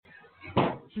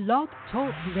Blog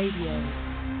Talk Radio.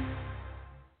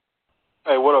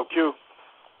 Hey, what up, Q?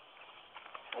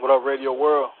 What up, Radio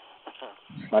World?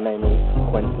 My name is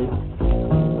Quincy.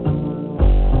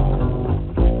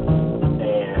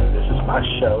 And this is my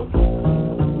show,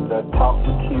 the Talk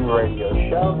to Q Radio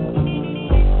Show.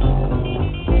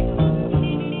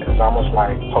 It's almost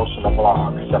like posting a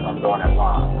blog, except I'm doing it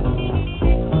live.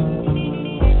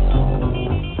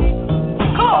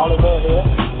 All of that here.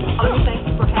 Thank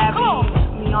you for having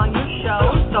me on your show.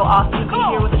 So awesome to be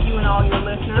here with you and all your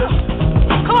listeners.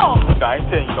 I ain't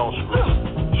saying you don't screw.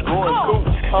 Screwing cool.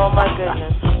 Oh my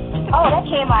goodness. Oh, that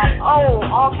came out,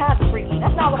 all kinds of freaky.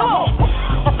 That's not what I meant.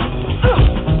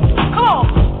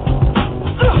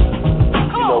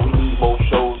 You know, we need more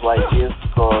shows like this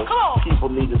because people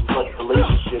need as much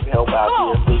relationship help out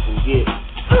there as they can get.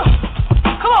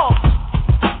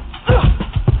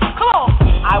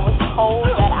 I was told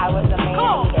that I was a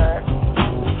man eater.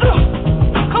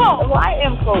 Well, I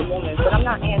am pro-woman, but I'm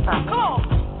not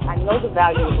anti-man. I know the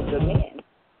value of a good man.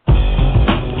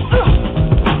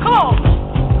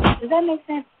 Does that make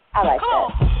sense? I like that.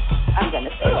 I'm going to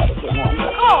say that again.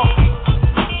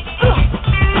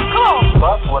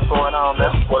 What's going on,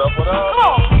 man? What up?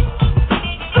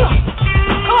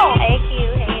 Hey,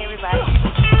 Q. Hey, everybody.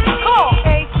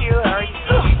 Hey Q, how are you?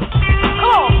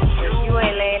 You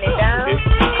ain't laying it down?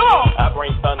 I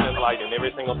bring thunder and lightning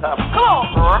every single time.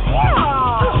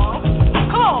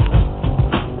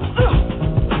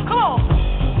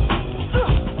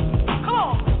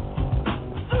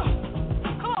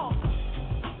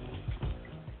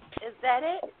 Is that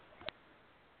it?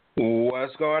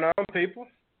 What's going on, people?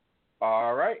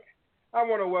 All right. I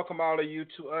want to welcome all of you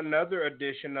to another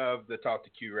edition of the Talk to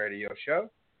Q Radio Show.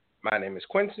 My name is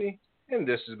Quincy, and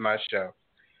this is my show.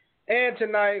 And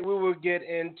tonight we will get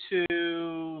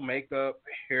into makeup,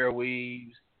 hair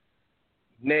weaves,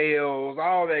 nails,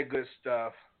 all that good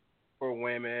stuff for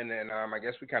women. And I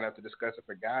guess we kind of have to discuss it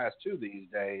for guys, too, these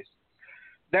days.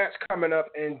 That's coming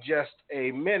up in just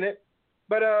a minute.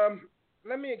 But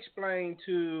let me explain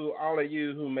to all of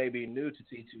you who may be new to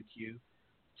T2Q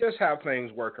just how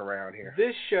things work around here.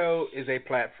 This show is a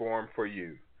platform for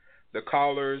you, the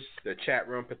callers, the chat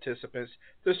room participants,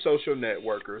 the social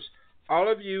networkers. All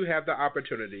of you have the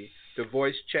opportunity to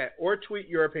voice, chat, or tweet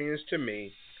your opinions to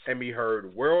me and be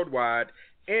heard worldwide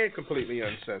and completely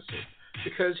uncensored.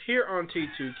 Because here on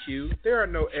T2Q, there are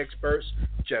no experts,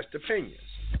 just opinions.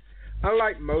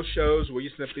 Unlike most shows where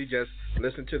you simply just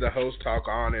listen to the host talk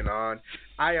on and on,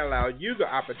 I allow you the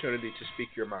opportunity to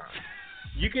speak your mind.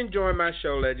 You can join my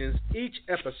show legends each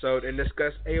episode and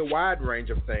discuss a wide range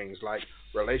of things like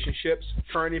relationships,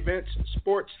 current events,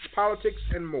 sports, politics,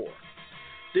 and more.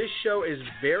 This show is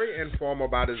very informal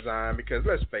by design because,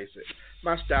 let's face it,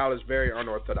 my style is very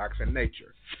unorthodox in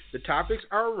nature. The topics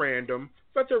are random,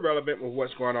 but they're relevant with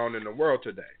what's going on in the world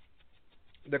today.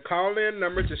 The call-in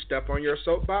number to step on your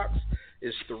soapbox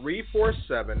is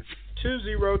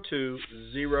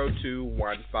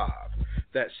 347-202-0215.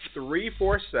 That's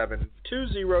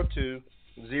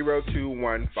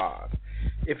 347-202-0215.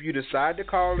 If you decide to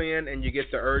call in and you get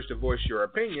the urge to voice your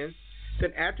opinion,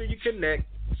 then after you connect,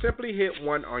 simply hit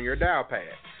 1 on your dial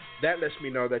pad. That lets me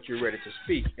know that you're ready to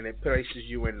speak, and it places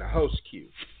you in the host queue.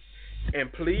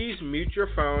 And please mute your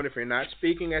phone if you're not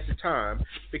speaking at the time,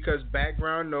 because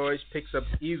background noise picks up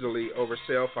easily over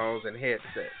cell phones and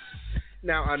headsets.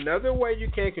 Now, another way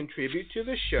you can contribute to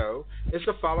the show is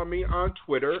to follow me on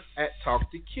Twitter at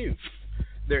TalkToQ.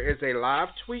 There is a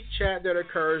live tweet chat that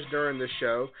occurs during the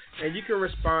show, and you can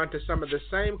respond to some of the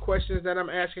same questions that I'm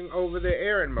asking over the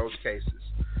air in most cases.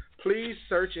 Please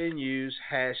search and use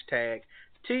hashtag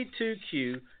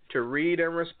T2Q to read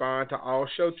and respond to all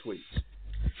show tweets.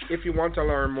 If you want to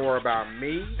learn more about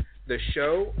me, the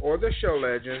show, or the show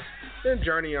legends, then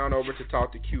journey on over to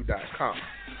TalkToQ.com.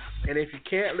 And if you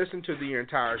can't listen to the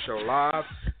entire show live,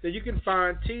 then you can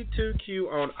find T2Q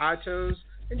on iTunes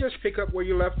and just pick up where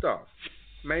you left off.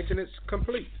 Maintenance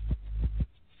complete.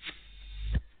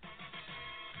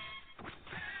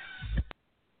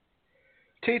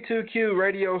 T2Q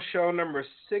radio show number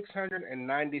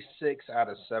 696 out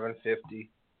of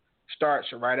 750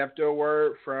 starts right after a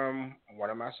word from one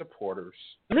of my supporters.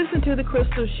 Listen to The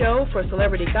Crystal Show for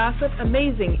celebrity gossip,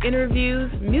 amazing interviews,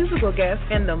 musical guests,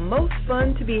 and the most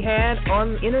fun to be had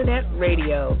on internet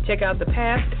radio. Check out the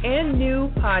past and new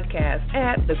podcasts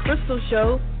at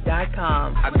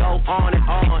thecrystalshow.com. I go on and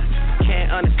on,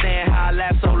 can't understand how I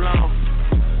last so long.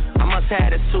 I must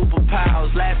have the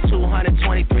superpowers, last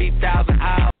 223,000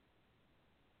 hours.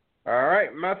 All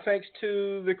right, my thanks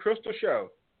to The Crystal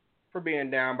Show for being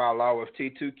down by law with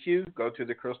T2Q. Go to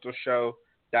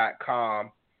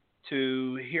thecrystalshow.com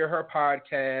to hear her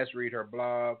podcast, read her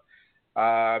blog,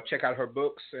 check out her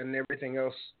books, and everything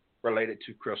else related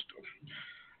to Crystal.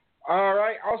 All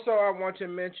right. Also, I want to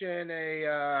mention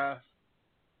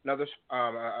another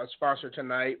a sponsor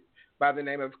tonight by the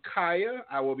name of Kaya.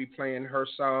 I will be playing her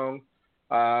song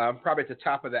probably at the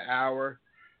top of the hour.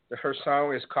 Her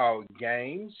song is called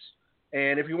Games.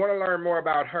 And if you want to learn more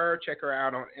about her, check her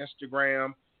out on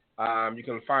Instagram. You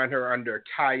can find her under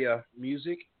Kaya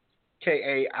Music,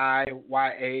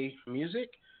 Kaiya Music.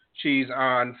 She's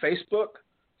on Facebook,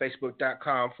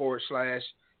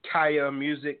 facebook.com/Kaya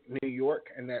Music New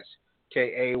York, and that's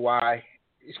Kaiya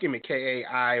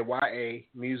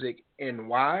Music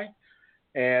NY.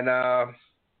 And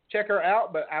check her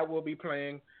out, but I will be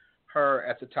playing her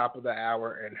at the top of the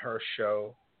hour in her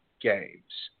show,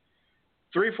 Games.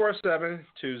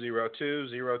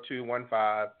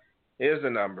 347-202-0215 is the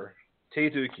number.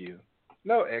 T2Q.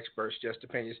 No experts, just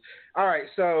opinions. All right,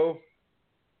 so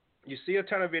you see a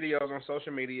ton of videos on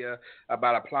social media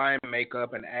about applying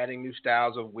makeup and adding new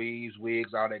styles of weaves,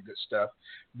 wigs, all that good stuff.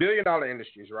 Billion-dollar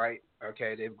industries, right?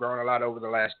 Okay, they've grown a lot over the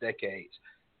last decade.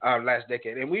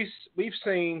 And we've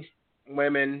seen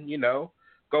women,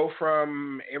 go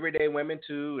from everyday women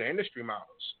to industry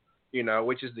models,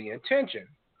 which is the intention.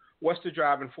 What's the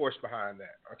driving force behind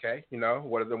that? Okay,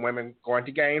 what are the women going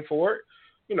to gain for it?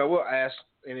 We'll ask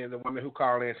any of the women who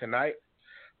call in tonight.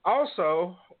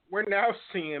 Also, we're now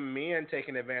seeing men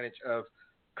taking advantage of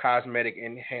cosmetic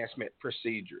enhancement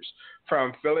procedures,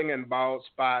 from filling in bald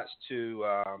spots to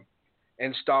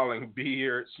installing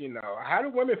beards. How do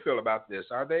women feel about this?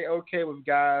 Are they okay with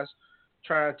guys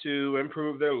trying to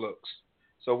improve their looks?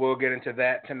 So we'll get into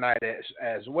that tonight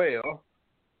as well.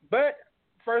 But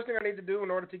first thing I need to do in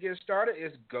order to get started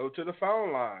is go to the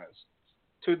phone lines,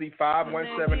 to the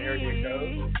 517 area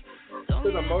code,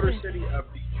 to the Motor City of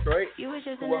Detroit.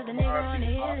 Welcome on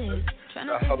the author,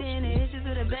 the host,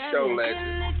 the show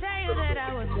legend.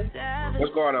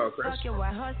 What's going on, Chris?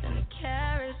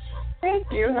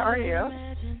 Thank you. How are you?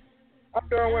 I'm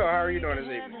doing well. How are you doing this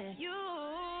evening?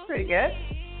 Pretty good.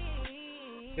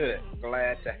 Good.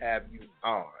 Glad to have you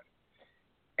on.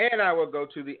 And I will go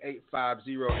to the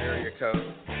 850 area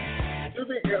code, to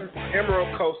the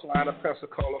Emerald Coastline of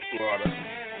Pensacola, Florida,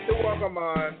 to welcome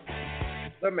on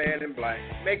the man in black,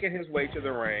 making his way to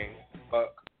the ring,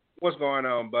 Buck. What's going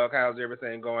on, Buck? How's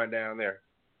everything going down there?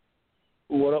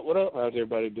 What up, what up? How's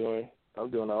everybody doing? I'm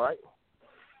doing all right.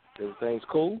 Everything's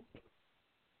cool?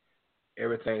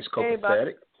 Everything's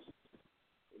copacetic.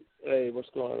 Hey, what's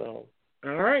going on?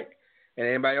 All right. And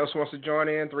anybody else wants to join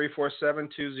in,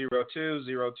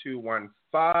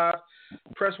 347-202-0215.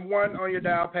 Press 1 on your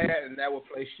dial pad, and that will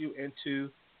place you into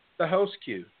the host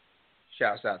queue.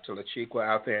 Shouts out to LaChiqua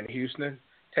out there in Houston,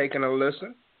 taking a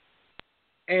listen.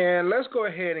 And let's go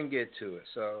ahead and get to it.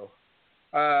 So,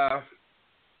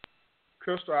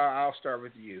 Crystal, I'll start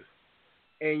with you.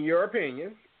 In your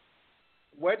opinion,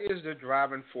 what is the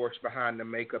driving force behind the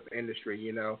makeup industry?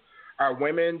 Are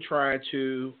women trying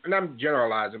to, and I'm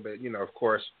generalizing, but, of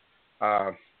course,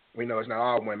 we know it's not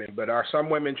all women, but are some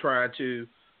women trying to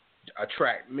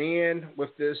attract men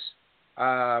with this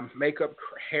makeup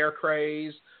hair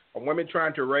craze? Are women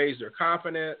trying to raise their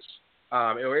confidence?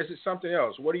 Or is it something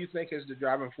else? What do you think is the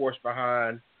driving force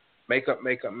behind makeup,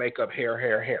 hair? Makeup,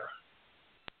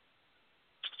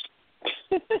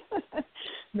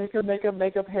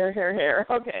 hair.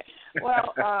 Okay.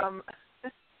 Well,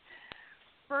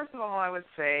 first of all, I would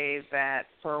say that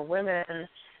for women,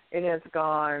 it has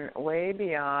gone way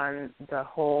beyond the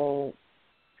whole.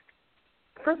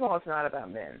 First of all, it's not about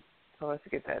men, so let's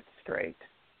get that straight.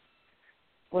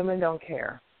 Women don't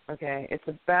care, okay? It's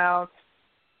about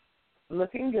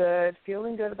looking good,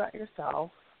 feeling good about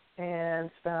yourself, and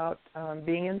it's about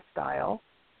being in style.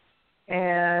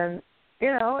 And,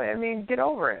 get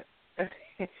over it.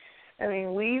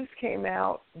 Weaves came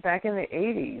out back in the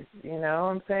 80s, you know what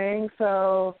I'm saying?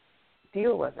 So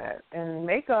deal with it. And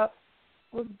makeup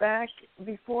was back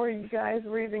before you guys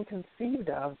were even conceived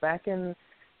of, back in,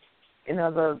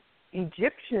 the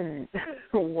Egyptian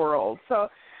world. So,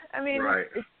 right.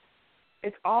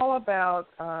 it's all about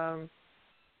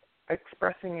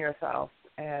expressing yourself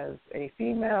as a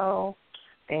female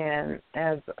and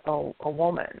as a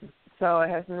woman. So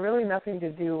it has really nothing to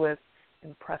do with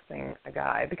impressing a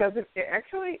guy, because if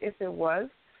it was,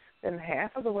 then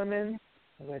half of the women,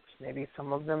 which maybe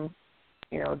some of them,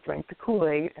 drink the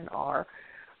Kool-Aid and are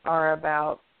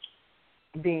about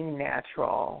being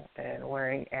natural and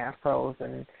wearing afros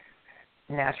and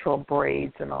natural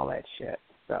braids and all that shit.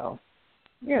 So,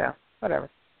 whatever.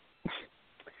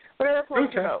 Whatever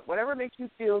floats your boat, whatever makes you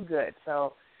feel good.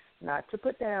 So, not to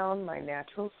put down my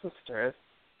natural sisters,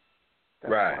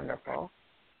 That's right. wonderful.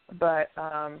 But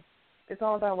it's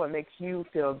all about what makes you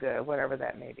feel good, whatever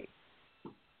that may be.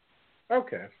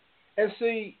 Okay. And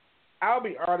see, I'll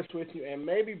be honest with you, and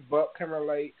maybe Buck can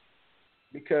relate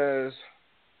because,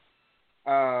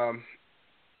 I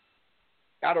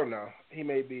don't know, he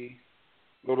may be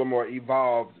a little more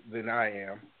evolved than I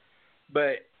am.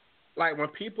 But, like, when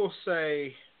people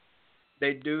say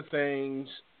they do things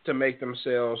to make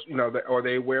themselves, or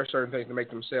they wear certain things to make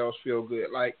themselves feel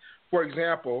good. Like, for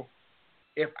example,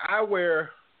 if I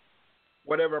wear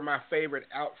whatever my favorite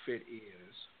outfit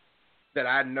is that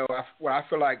I know what I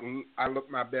feel like I look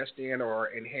my best in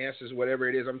or enhances whatever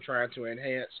it is I'm trying to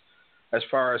enhance as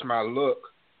far as my look,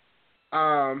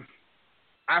 I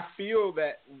feel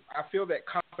that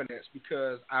confidence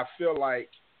because I feel like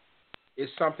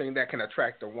it's something that can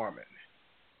attract a woman.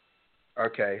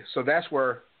 Okay, so that's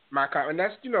where and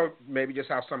that's, maybe just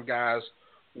how some guys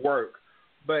work.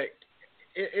 But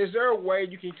is there a way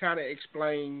you can kind of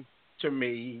explain to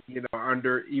me,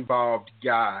 under evolved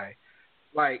guy,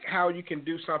 like how you can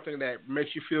do something that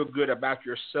makes you feel good about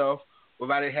yourself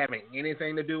without it having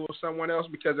anything to do with someone else?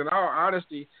 Because in all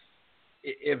honesty,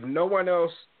 if no one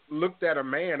else looked at a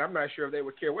man, I'm not sure if they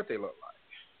would care what they look like.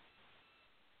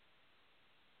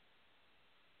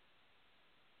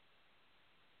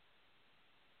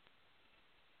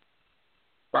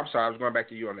 I'm sorry, I was going back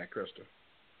to you on that, Crystal.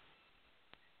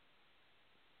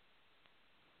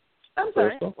 I'm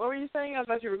sorry. What were you saying? I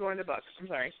thought you were going to Bucks. I'm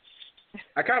sorry.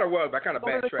 I kind of was, but I kind of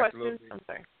backtracked a little bit. I'm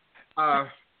sorry.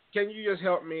 Can you just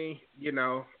help me,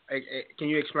 can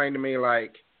you explain to me,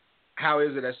 like, how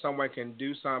is it that someone can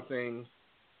do something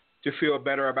to feel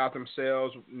better about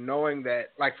themselves, knowing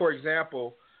that, like, for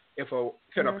example,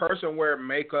 can a person wear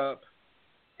makeup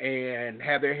and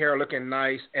have their hair looking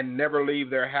nice and never leave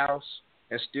their house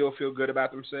and still feel good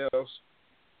about themselves?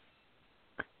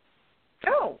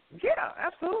 Oh, yeah,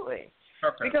 absolutely.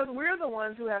 Okay. Because we're the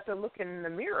ones who have to look in the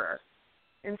mirror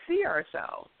and see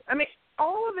ourselves. I mean,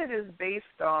 all of it is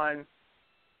based on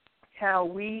how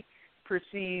we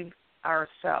perceive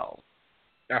ourselves.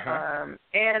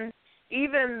 And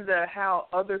even how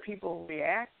other people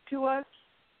react to us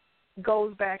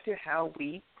goes back to how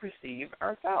we perceive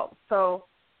ourselves. So,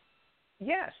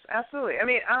 yes, absolutely. I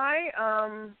mean,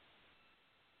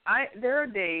 there are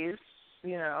days,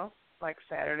 like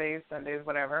Saturdays, Sundays,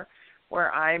 whatever,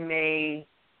 where I may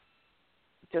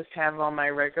just have on my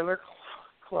regular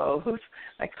clothes,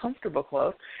 my comfortable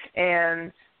clothes,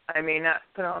 and I may not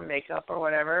put on makeup or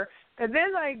whatever. And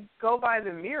then I go by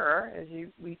the mirror, as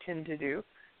we tend to do,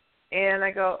 and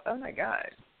I go, oh, my God,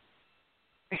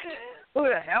 who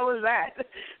the hell is that?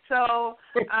 So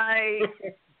I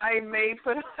may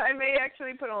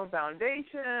actually put on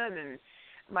foundation and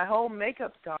my whole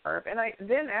makeup garb, and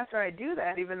then after I do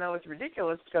that, even though it's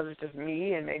ridiculous because it's just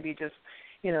me and maybe just,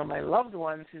 my loved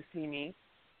ones who see me,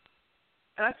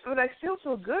 but I still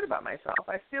feel good about myself.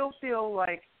 I still feel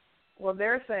like, well,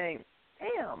 they're saying,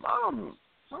 damn, Mom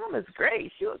is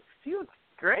great. She looks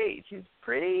great. She's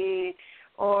pretty.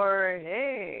 Or,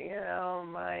 hey,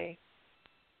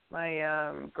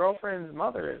 my girlfriend's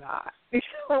mother is hot.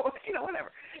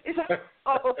 Whatever.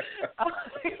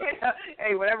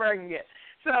 Hey, whatever I can get.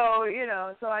 So,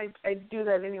 so I do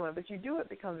that anyway. But you do it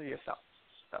because of yourself.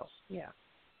 So, yeah.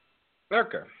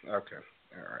 Okay. All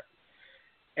right.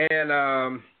 And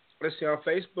let's see, on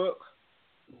Facebook,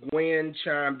 Gwen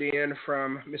chimed in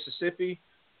from Mississippi.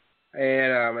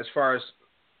 And as far as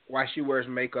why she wears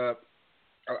makeup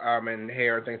and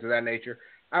hair and things of that nature,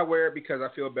 I wear it because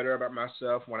I feel better about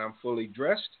myself when I'm fully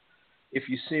dressed. If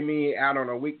you see me out on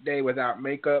a weekday without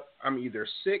makeup, I'm either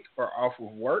sick or off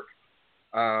of work.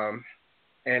 And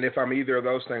if I'm either of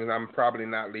those things, I'm probably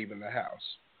not leaving the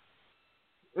house.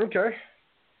 Okay.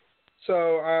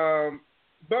 So,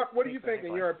 Buck, what do you think,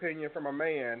 in your opinion, from a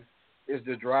man, is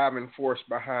the driving force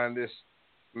behind this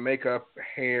makeup,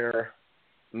 hair,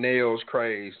 nails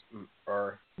craze?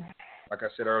 Or, like I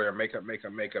said earlier, makeup,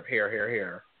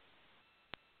 hair.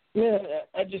 Yeah,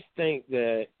 I just think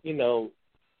that,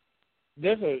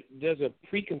 there's a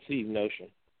preconceived notion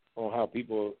on how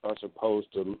people are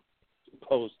supposed to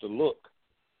look.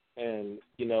 And,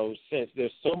 since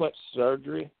there's so much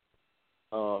surgery,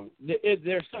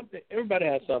 there's something, everybody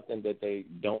has something that they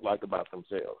don't like about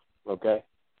themselves, okay?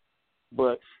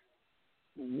 But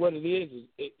what it is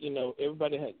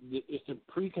everybody has, it's a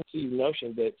preconceived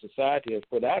notion that society has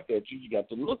put out there that you got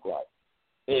to look like.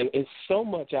 And it's so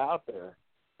much out there.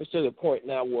 It's to the point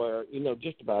now where,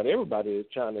 just about everybody is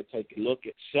trying to take a look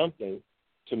at something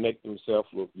to make themselves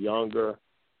look younger,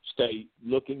 stay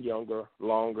looking younger,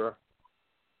 longer.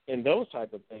 and those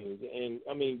type of things. And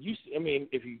I mean,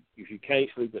 if you can't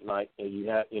sleep at night and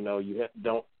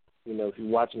don't, if you're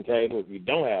watching cable, if you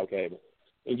don't have cable,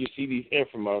 and you see these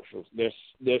infomercials, there's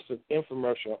an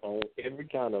infomercial on every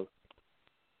kind of,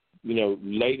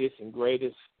 latest and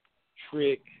greatest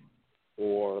trick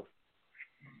or,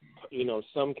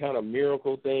 some kind of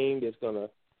miracle thing that's going to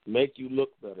make you look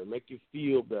better, make you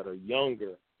feel better,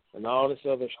 younger, and all this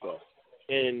other stuff.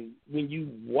 And when you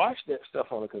watch that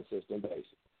stuff on a consistent basis,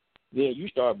 then you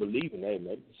start believing, hey,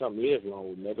 maybe something is wrong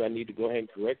with me. Maybe I need to go ahead and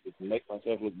correct it and make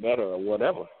myself look better or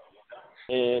whatever.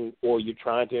 Or you're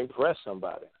trying to impress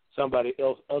somebody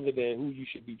else other than who you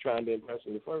should be trying to impress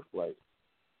in the first place.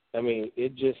 I mean,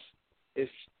 it's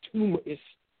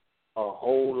a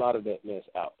whole lot of that mess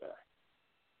out there.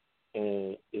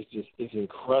 And it's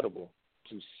incredible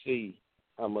to see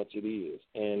how much it is.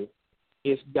 And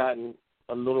it's gotten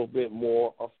a little bit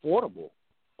more affordable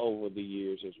over the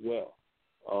years as well.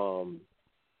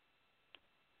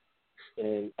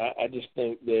 And I just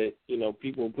think that,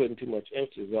 people are putting too much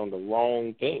emphasis on the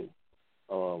wrong thing.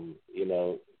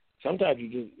 Sometimes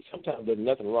there's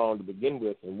nothing wrong to begin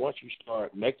with, and once you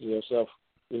start making yourself,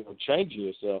 changing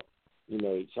yourself,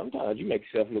 sometimes you make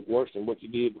yourself look worse than what you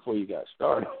did before you got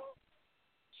started.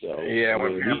 So yeah,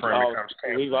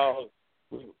 we've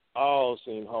all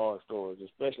seen horror stories,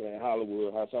 especially in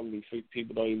Hollywood, how some of these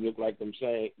people don't even look like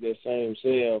their same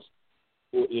selves,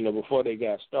 before they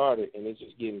got started, and it's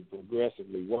just getting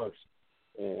progressively worse.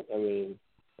 And I mean,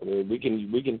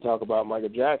 we can talk about Michael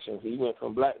Jackson. He went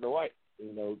from black to white,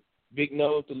 big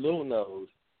nose to little nose.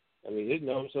 I mean, his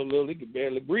nose so little he could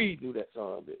barely breathe through that son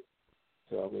of a bitch.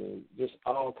 So I mean, just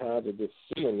all kinds of this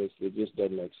silliness that just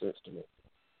doesn't make sense to me.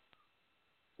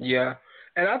 Yeah,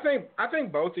 and I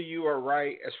think both of you are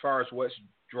right as far as what's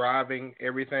driving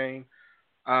everything.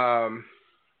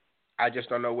 I just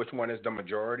don't know which one is the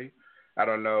majority. I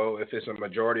don't know if it's a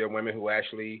majority of women who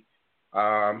actually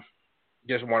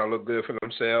just want to look good for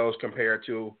themselves compared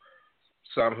to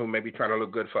some who may be trying to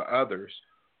look good for others.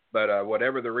 But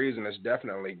whatever the reason, it's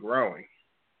definitely growing.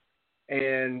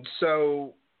 And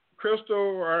so,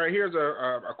 Crystal, here's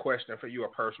a question for you, a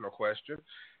personal question.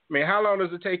 I mean, how long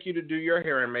does it take you to do your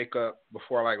hair and makeup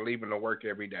before, leaving to work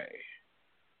every day?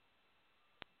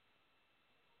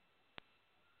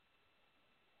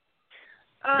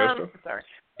 Sorry.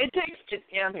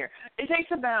 I'm here. It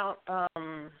takes about,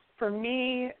 for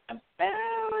me,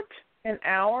 about an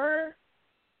hour,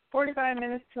 45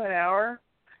 minutes to an hour,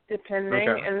 depending.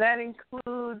 Okay. And that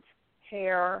includes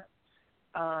hair,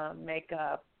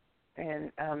 makeup,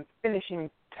 and finishing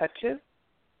touches,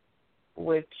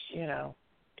 which,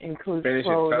 includes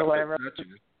finishing clothes or whatever.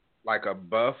 Touches, like a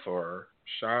buff or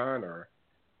shine, or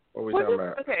what are we talking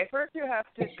about? Okay, first you have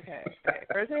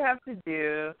to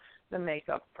do the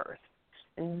makeup first.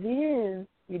 And then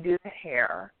you do the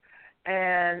hair,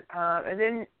 and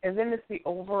then it's the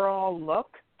overall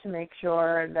look to make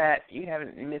sure that you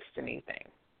haven't missed anything.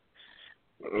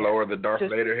 Lower the Darth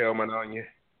Vader helmet on you.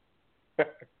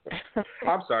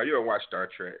 I'm sorry, you don't watch Star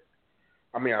Trek.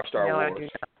 Star Wars. I do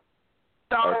not.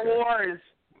 Star Wars.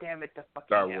 Damn it, the fucking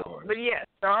Star hell. Wars. But yes,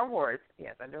 Star Wars.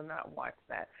 Yes, I do not watch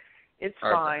that. It's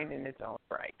fine in its own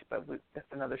right, but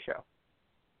that's another show.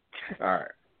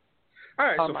 All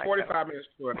right, so 45 minutes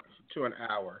to an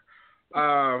hour.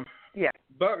 Yeah.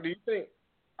 Buck, do you think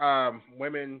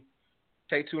women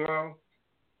take too long?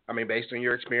 I mean, based on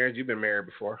your experience, you've been married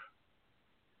before.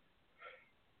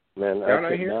 Man, I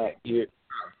could not hear.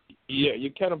 Yeah,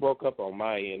 you kind of broke up on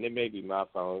my end. It may be my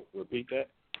phone. Repeat that.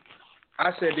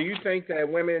 I said, do you think that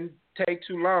women take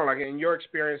too long? Like, in your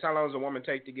experience, how long does a woman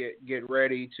take to get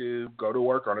ready to go to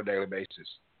work on a daily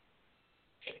basis?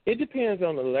 It depends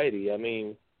on the lady. I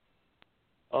mean,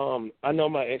 I know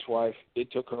my ex-wife,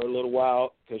 it took her a little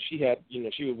while because she had,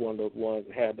 she was one of those ones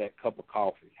that had that cup of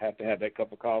coffee, have to have that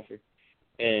cup of coffee.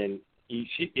 And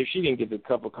if she didn't get the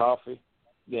cup of coffee,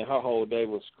 then her whole day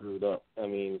was screwed up. I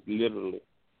mean, literally.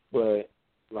 But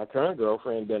my current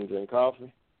girlfriend doesn't drink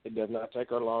coffee. It does not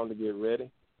take her long to get ready.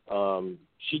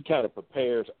 She kind of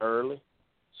prepares early.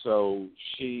 So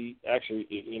she actually,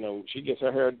 she gets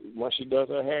her hair, once she does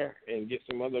her hair and gets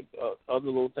some other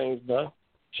little things done,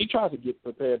 she tries to get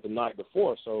prepared the night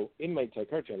before. So it may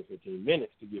take her 10 to 15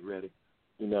 minutes to get ready,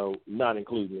 not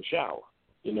including the shower.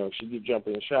 She get jump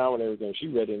in the shower and everything.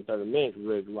 She's ready in 30 minutes.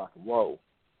 We're ready to rock and roll.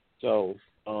 So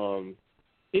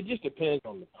it just depends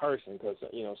on the person because,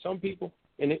 some people,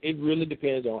 and it really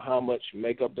depends on how much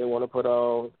makeup they want to put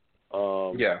on,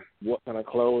 what kind of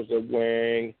clothes they're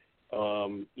wearing, are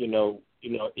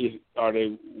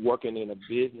they working in a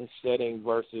business setting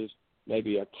versus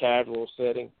maybe a casual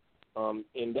setting?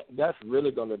 And that's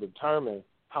really going to determine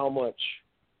how much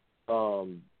how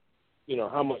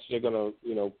much they're gonna,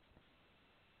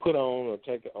 put on or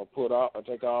take or put off or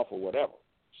take off or whatever.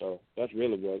 So that's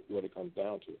really what it comes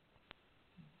down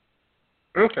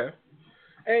to. Okay.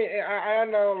 Hey, I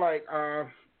know, like,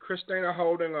 Christina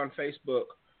Holding on Facebook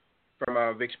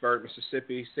from Vicksburg,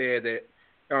 Mississippi, said that it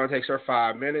only takes her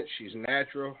 5 minutes. She's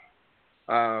natural.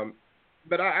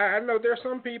 But I know there are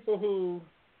some people who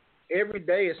every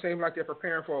day it seems like they're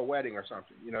preparing for a wedding or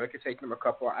something. It could take them a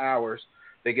couple of hours.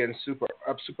 They're getting super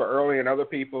early, and other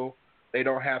people, they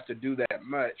don't have to do that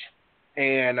much.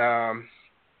 And,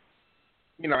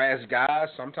 as guys,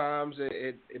 sometimes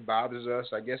it bothers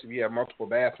us. I guess if you have multiple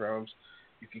bathrooms,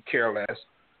 you could care less.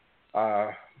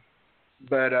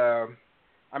 But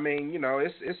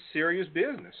it's serious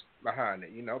business behind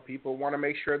it. People want to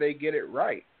make sure they get it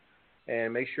right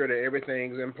and make sure that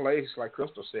everything's in place. Like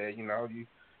Crystal said, you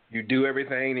do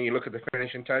everything and you look at the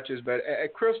finishing touches. But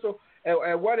Crystal,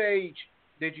 at what age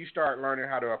did you start learning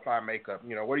how to apply makeup?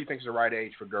 What do you think is the right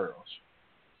age for girls?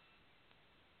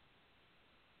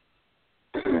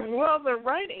 Well, the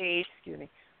right age,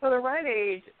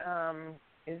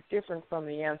 is different from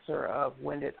the answer of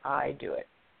when did I do it.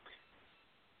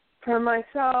 For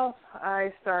myself,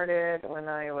 I started when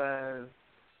I was,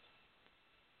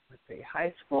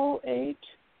 high school age.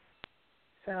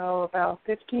 So about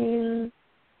 14,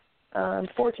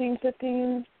 15,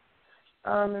 in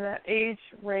that age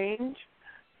range.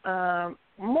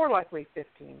 More likely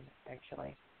 15,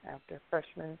 actually, after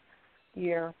freshman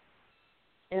year.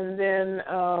 And then,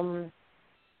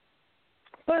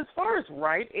 but as far as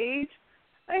right age,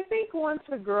 I think once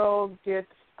a girl gets,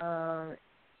 I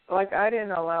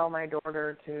didn't allow my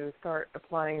daughter to start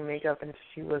applying makeup until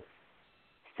she was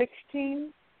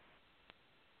 16.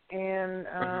 And,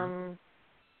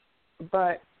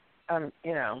 but,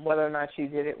 whether or not she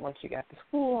did it once she got to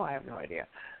school, I have no idea.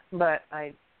 But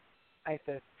I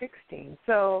said 16.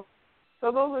 So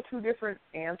those are two different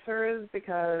answers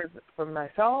because for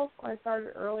myself, I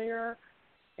started earlier,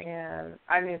 and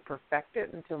I didn't perfect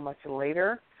it until much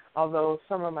later, although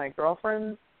some of my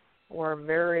girlfriends were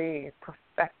very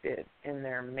perfected in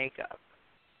their makeup.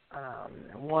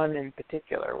 One in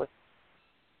particular,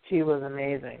 she was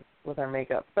amazing with her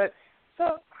makeup. But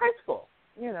so high school,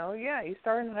 you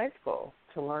start in high school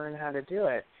to learn how to do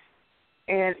it.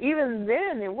 And even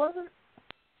then, it wasn't,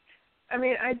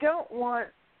 I don't want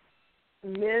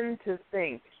men to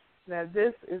think that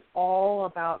this is all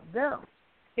about them.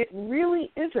 It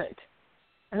really isn't.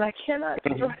 And I cannot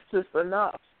stress this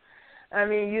enough.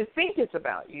 You think it's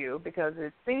about you because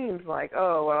it seems like,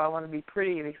 oh, well, I want to be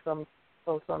pretty because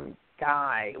some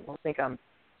guy will think I'm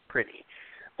pretty.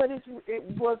 But it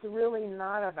was really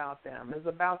not about them. It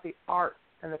was about the art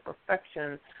and the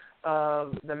perfection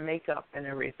of the makeup and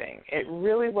everything. It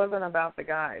really wasn't about the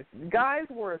guys. Guys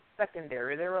were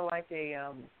secondary. They were like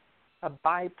a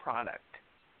byproduct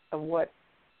of what,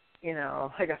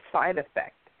 like a side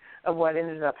effect of what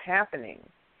ended up happening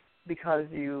because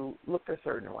you looked a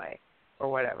certain way or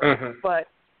whatever. Mm-hmm. But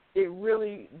it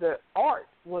really, the art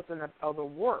wasn't, or the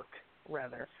work,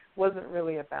 rather, wasn't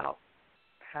really about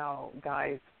how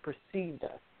guys perceived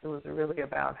us. It was really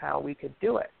about how we could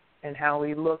do it and how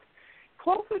we looked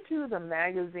closer to the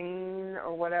magazine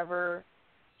or whatever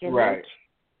image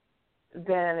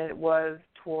than it was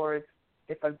towards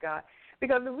if a guy.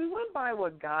 Because if we went by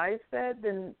what guys said,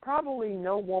 then probably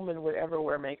no woman would ever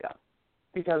wear makeup.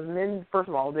 Because men, first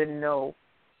of all, didn't know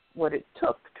what it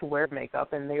took to wear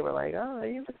makeup, and they were like, oh,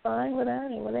 you look fine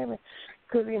without it, whatever.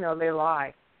 Because, they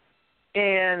lie.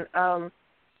 And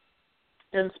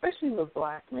especially with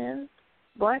black men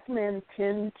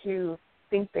tend to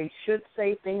think they should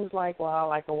say things like, well, I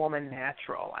like a woman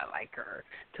natural. I like her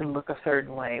to look a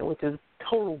certain way, which is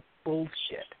total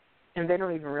bullshit. And they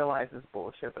don't even realize it's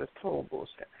bullshit, but it's total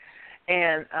bullshit.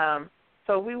 And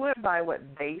so we went by what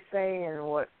they say and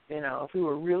what, if we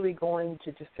were really going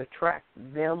to just attract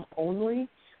them only,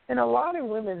 then a lot of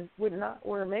women would not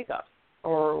wear makeup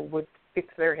or would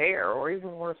fix their hair or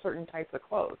even wear certain types of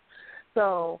clothes.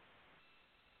 So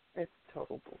it's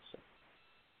total bullshit.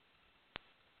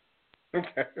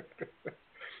 Okay.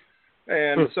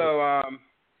 And so,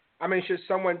 should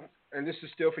someone, and this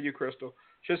is still for you, Crystal,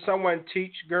 should someone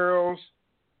teach girls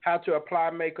how to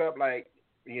apply makeup, like,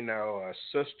 a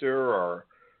sister or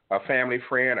a family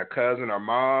friend, a cousin or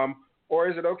mom, or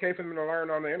is it okay for them to learn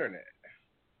on the internet?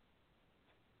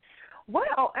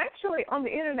 Well, actually, on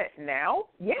the internet now,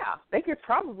 yeah, they could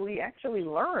probably actually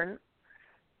learn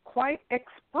quite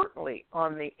expertly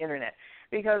on the internet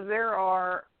because there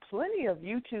are plenty of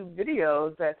YouTube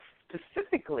videos that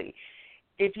specifically,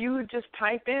 if you just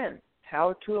type in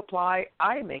how to apply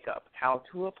eye makeup, how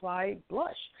to apply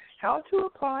blush, how to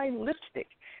apply lipstick,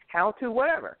 how to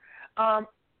whatever.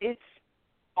 It's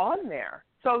on there.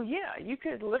 So, yeah, you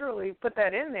could literally put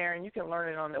that in there and you can learn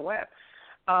it on the web.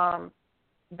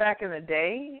 Back in the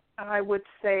day, I would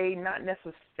say not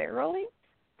necessarily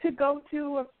to go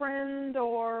to a friend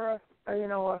or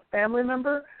a family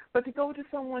member, but to go to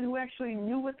someone who actually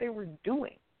knew what they were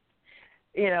doing.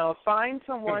 Find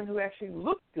someone who actually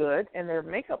looked good and their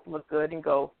makeup looked good and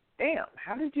go, damn,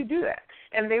 how did you do that?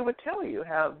 And they would tell you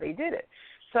how they did it.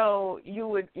 So you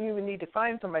would need to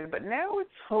find somebody. But now it's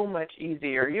so much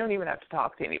easier. You don't even have to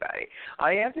talk to anybody.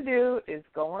 All you have to do is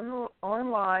go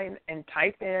online and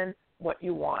type in what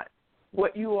you want,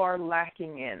 what you are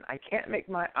lacking in. I can't make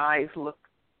my eyes look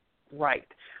right,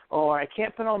 or I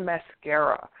can't put on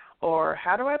mascara, or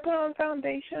how do I put on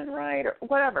foundation right, or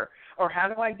whatever, or how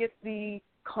do I get the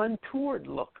contoured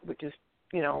look, which is,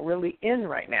 really in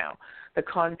right now, the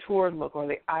contoured look, or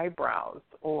the eyebrows,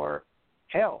 or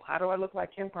hell, how do I look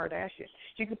like Kim Kardashian?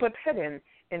 You can put that in,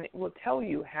 and it will tell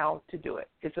you how to do it.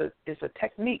 It's a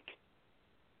technique,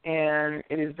 and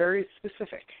it is very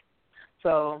specific.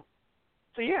 So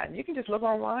yeah, you can just look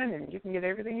online, and you can get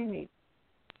everything you need.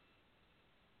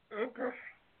 Okay.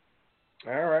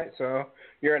 All right. So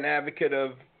you're an advocate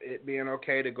of it being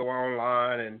okay to go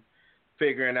online and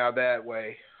figuring out that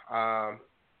way. And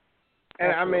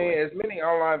I mean, as many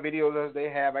online videos as they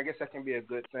have, I guess that can be a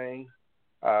good thing.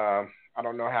 I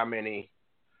don't know how many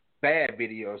bad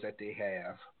videos that they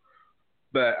have.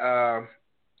 But, all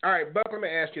right, Buck, let me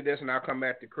ask you this, and I'll come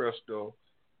back to Crystal.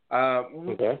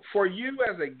 Okay. For you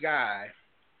as a guy,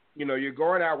 you're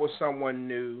going out with someone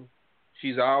new.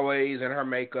 She's always in her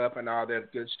makeup and all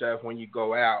that good stuff when you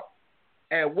go out.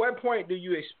 At what point do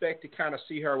you expect to kind of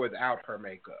see her without her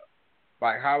makeup?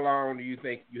 Like, how long do you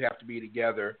think you have to be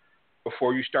together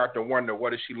before you start to wonder, what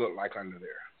does she look like under there?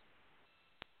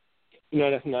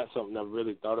 That's not something I've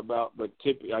really thought about, but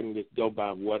typically I can just go by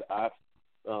what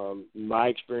my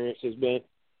experience has been.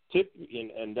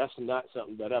 And that's not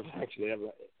something that I've actually ever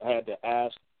had to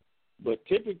ask, but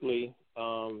typically,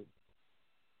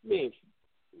 being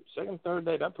second, third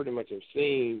date, I pretty much have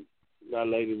seen my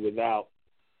lady without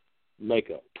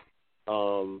makeup.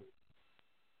 My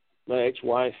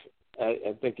ex-wife,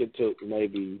 I think it took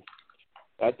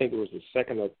it was the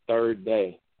second or third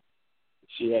day.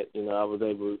 She had,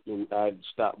 I'd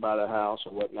stop by the house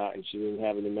or whatnot, and she didn't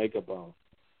have any makeup on.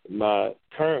 My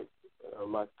current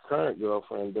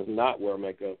girlfriend does not wear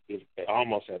makeup.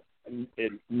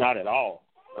 Not at all.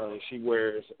 She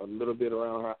wears a little bit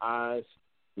around her eyes,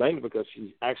 mainly because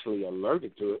she's actually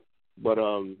allergic to it. But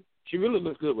she really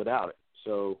looks good without it.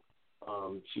 So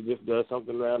she just does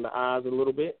something around the eyes a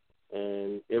little bit,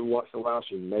 and every once in a while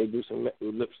she may do some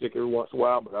lipstick every once in a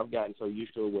while, but I've gotten so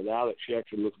used to her without it, she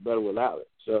actually looks better without it.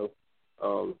 So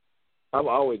I've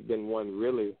always been one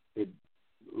really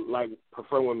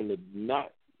prefer women to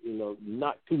not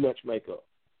too much makeup,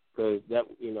 because that,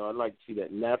 I'd like to see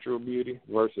that natural beauty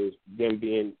versus them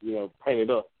being, painted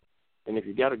up. And if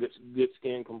you got a good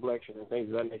skin complexion and things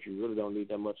of that nature, you really don't need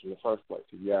that much in the first place,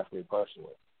 if you ask me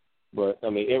personally. But, I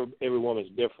mean, every woman's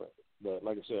different. But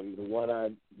like I said, the one I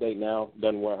date now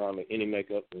doesn't wear hardly any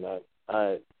makeup, and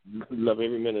I love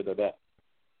every minute of that.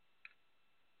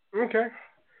 Okay.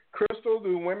 Crystal,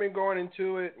 do women going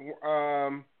into it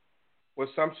with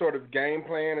some sort of game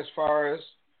plan as far as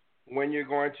when you're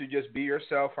going to just be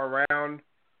yourself around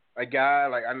a guy?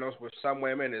 Like, I know with some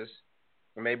women is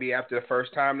maybe after the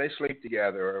first time they sleep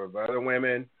together, or with other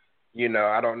women,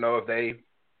 I don't know if they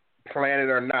plan it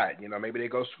or not. Maybe they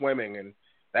go swimming and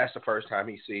that's the first time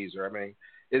he sees her. I mean,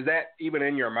 is that even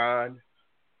in your mind?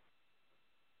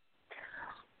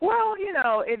 Well,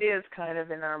 it is kind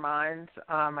of in our minds,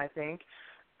 I think.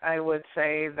 I would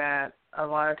say that a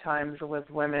lot of times with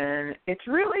women, it's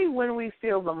really when we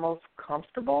feel the most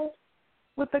comfortable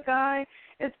with the guy.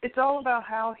 It's all about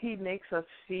how he makes us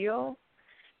feel.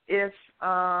 And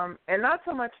not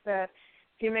so much that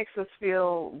he makes us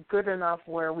feel good enough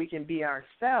where we can be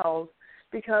ourselves,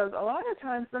 because a lot of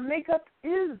times the makeup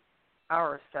is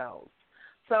ourselves.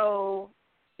 So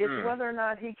it's whether or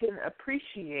not he can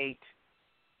appreciate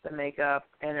the makeup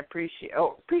and appreciate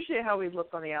how we look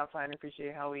on the outside and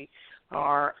appreciate how we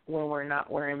are when we're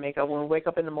not wearing makeup, when we wake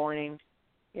up in the morning,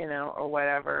 or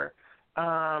whatever.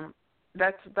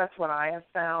 That's what I have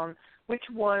found. Which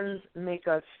ones make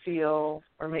us feel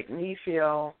or make me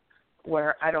feel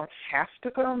where I don't have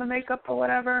to put on the makeup or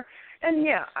whatever. And,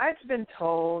 yeah, I've been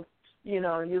told, you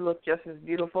look just as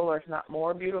beautiful or if not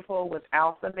more beautiful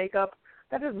without the makeup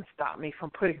that doesn't stop me from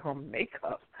putting on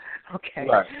makeup. Okay.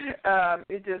 Right.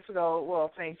 It just go,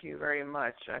 well, thank you very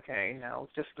much. Okay,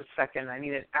 just a second. I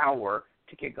need an hour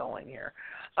to get going here.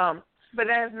 But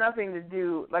that has nothing to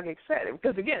do, like I said,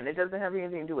 because, again, it doesn't have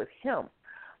anything to do with him.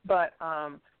 But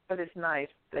it's nice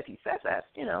that he says that,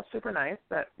 super nice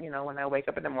that, when I wake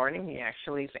up in the morning, he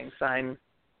actually thinks I'm,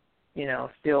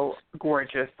 still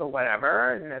gorgeous or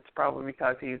whatever, and it's probably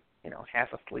because he's, half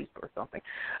asleep or something.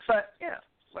 But,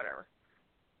 whatever.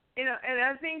 And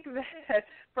I think that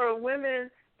for the women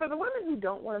who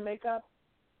don't wear makeup,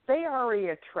 they already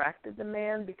attracted the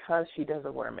man because she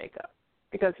doesn't wear makeup,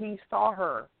 because he saw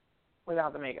her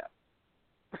without the makeup.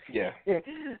 Yeah.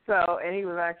 So, and he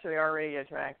was actually already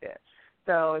attracted.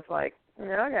 So it's like,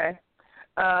 okay,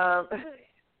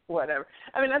 whatever.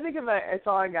 I mean, I think if I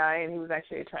saw a guy and he was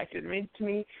actually attracted to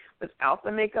me without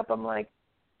the makeup, I'm like,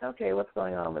 okay, what's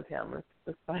going on with him?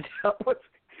 Let's find out what's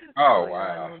going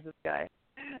on with this guy.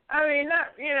 I mean,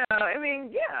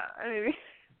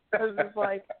 because it's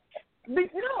like,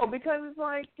 because it's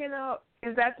like,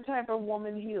 is that the type of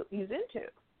woman he's into?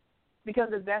 Because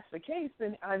if that's the case,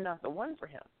 then I'm not the one for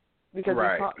him. Because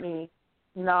he taught me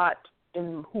not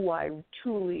in who I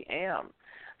truly am.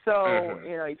 So,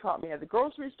 he caught me at the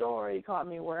grocery store, he caught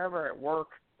me wherever at work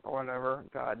or whatever,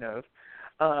 God knows.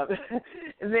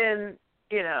 Then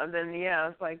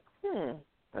it's like,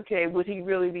 okay, would he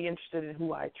really be interested in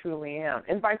who I truly am?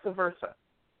 And vice versa.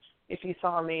 If he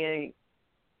saw me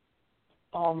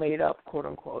all made up, quote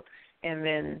unquote, and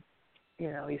then,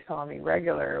 he saw me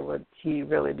regular, would he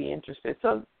really be interested?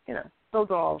 So, those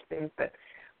are all things that,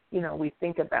 we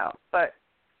think about. But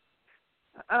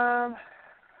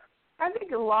I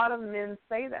think a lot of men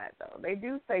say that, though. They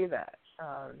do say that,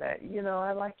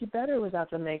 I like you better without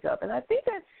the makeup. And I think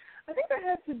that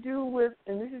has to do with,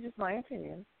 and this is just my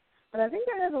opinion, but I think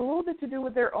that has a little bit to do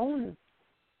with their own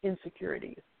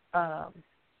insecurities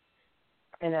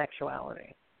in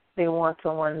actuality. They want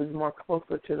someone who's more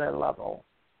closer to their level.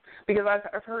 Because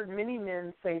I've heard many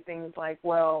men say things like,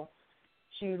 well,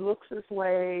 she looks this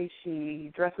way,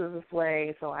 she dresses this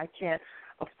way, so I can't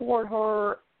afford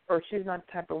her, or she's not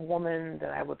the type of woman that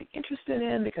I would be interested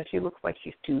in because she looks like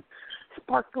she's too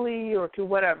sparkly or too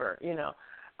whatever,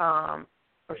 or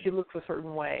she looks a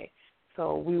certain way,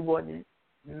 so we wouldn't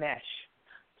mesh,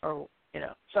 or,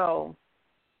 So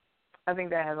I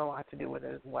think that has a lot to do with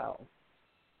it as well.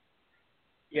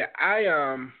 Yeah,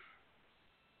 I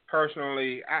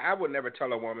personally, I would never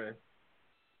tell a woman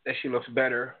that she looks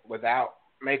better without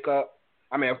makeup.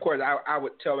 I mean, of course, I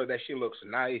would tell her that she looks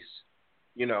nice,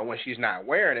 when she's not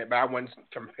wearing it, but I wouldn't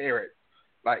compare it,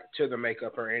 like, to the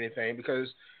makeup or anything,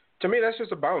 because to me, that's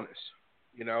just a bonus,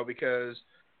 because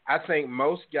I think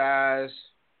most guys,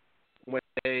 when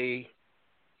they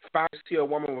finally see a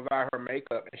woman without her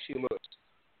makeup and she looks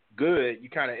good, you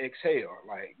kind of exhale,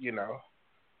 like,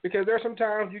 because there's some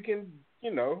times you can,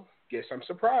 get some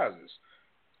surprises.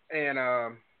 And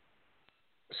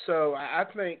so I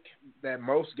think that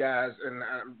most guys, and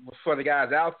for the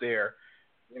guys out there,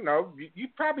 you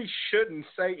probably shouldn't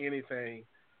say anything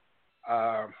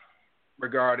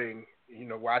regarding,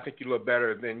 well, I think you look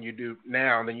better than you do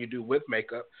now than you do with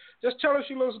makeup. Just tell her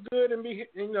she looks good and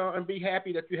be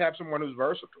happy that you have someone who's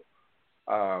versatile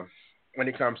when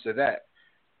it comes to that.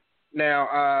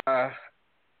 Now,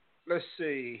 let's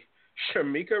see.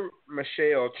 Shamika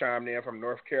Michelle chimed in from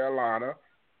North Carolina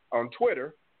on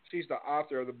Twitter. She's the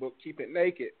author of the book Keep It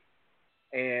Naked.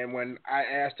 And when I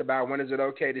asked about when is it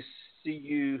okay to see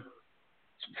you,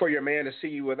 for your man to see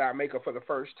you without makeup for the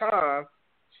first time,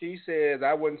 she says,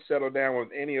 I wouldn't settle down with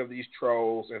any of these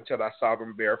trolls until I saw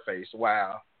them barefaced.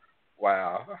 Wow.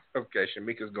 Okay,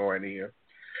 Shamika's going in.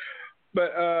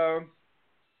 But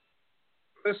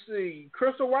let's see.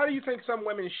 Crystal, why do you think some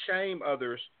women shame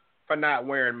others for not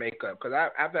wearing makeup? Because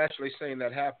I've actually seen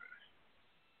that happen.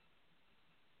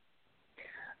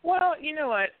 Well, you know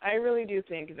what? I really do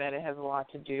think that it has a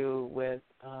lot to do with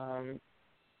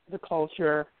the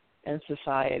culture and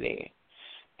society.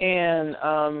 And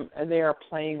they are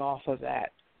playing off of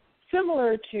that.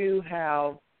 Similar to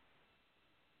how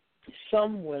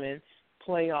some women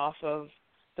play off of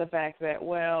the fact that,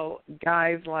 well,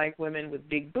 guys like women with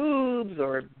big boobs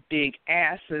or big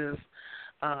asses,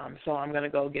 so I'm going to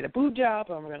go get a boob job,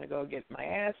 or I'm going to go get my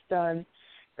ass done,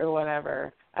 or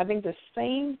whatever. I think the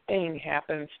same thing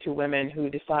happens to women who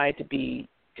decide to be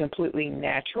completely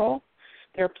natural.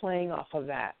 They're playing off of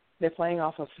that. They're playing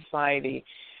off of society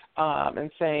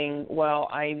and saying, well,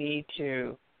 I'm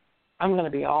going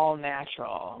to be all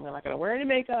natural. I'm not going to wear any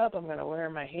makeup. I'm going to wear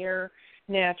my hair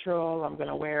natural. I'm going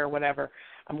to wear whatever.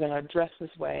 I'm going to dress this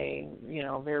way,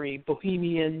 very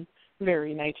bohemian,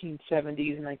 very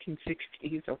 1970s,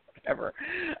 1960s, or whatever.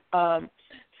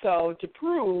 So to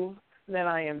prove that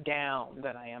I am down,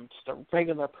 that I am just a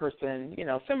regular person,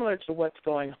 similar to what's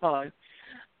going on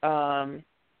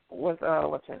with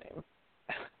what's her name?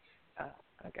 I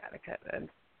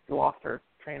lost her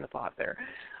train of thought there.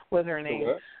 What's her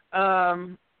name?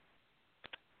 God.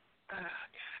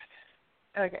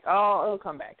 Okay, it'll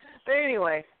come back. But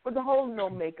anyway, with the whole no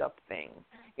makeup thing,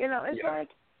 it's like,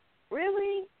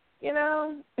 really,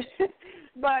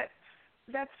 but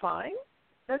that's fine.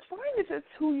 That's fine if it's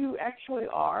who you actually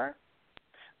are.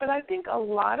 But I think a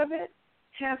lot of it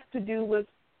has to do with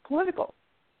political.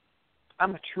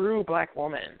 I'm a true black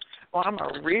woman. Well, I'm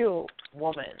a real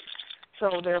woman.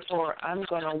 So therefore, I'm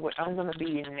gonna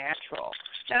be natural.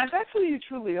 Now, if that's who you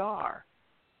truly are,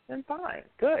 then fine,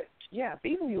 good. Yeah,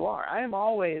 be who you are. I am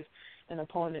always an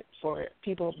opponent for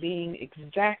people being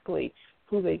exactly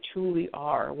who they truly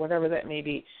are, whatever that may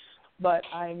be. But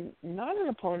I'm not an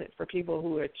opponent for people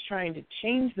who are trying to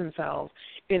change themselves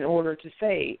in order to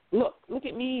say, look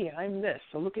at me, I'm this,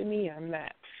 so look at me, I'm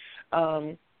that.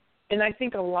 And I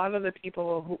think a lot of the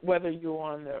people, whether you're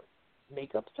on the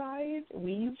makeup side,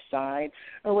 weave side,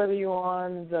 or whether you're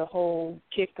on the whole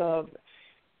kick of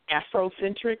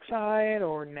Afrocentric side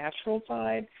or natural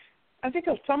side, I think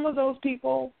some of those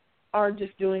people are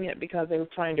just doing it because they were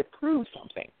trying to prove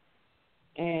something.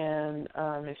 And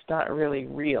it's not really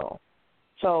real.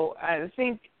 So I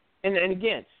think, and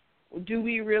again,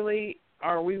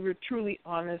 are we truly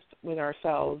honest with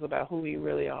ourselves about who we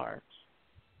really are?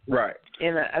 Right.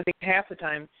 And I think half the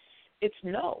time it's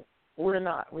no, we're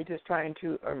not. We're just trying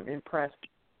to impress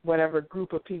whatever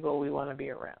group of people we want to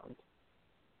be around.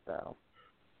 So.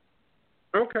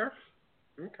 Okay.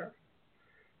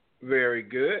 Very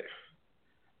good.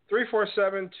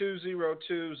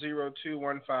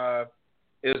 347-202-0215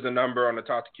 is the number on the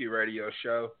Talk to Q radio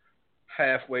show.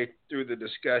 Halfway through the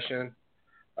discussion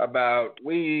about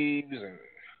weaves and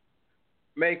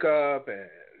makeup and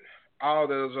all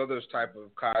those other type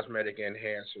of cosmetic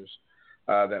enhancers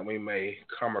that we may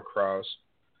come across.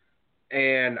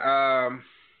 And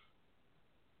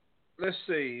let's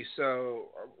see.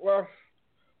 So,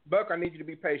 Buck, I need you to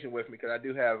be patient with me because I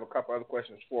do have a couple other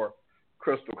questions for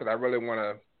Crystal because I really want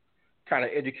to kind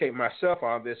of educate myself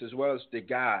on this as well as the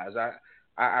guys.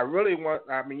 I really want,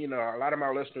 a lot of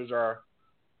my listeners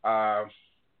are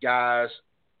guys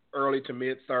early to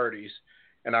mid-30s,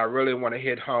 and I really want to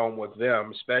hit home with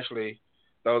them, especially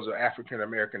those of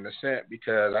African-American descent,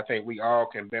 because I think we all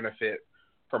can benefit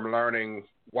from learning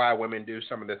why women do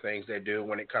some of the things they do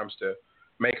when it comes to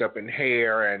makeup and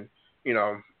hair and,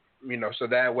 so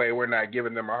that way we're not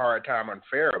giving them a hard time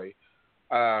unfairly.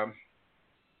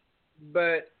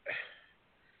 But,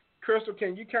 Crystal,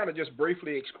 can you kind of just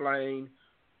briefly explain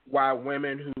why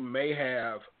women who may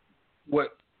have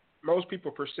what most people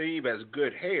perceive as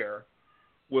good hair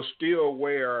will still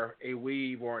wear a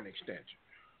weave or an extension?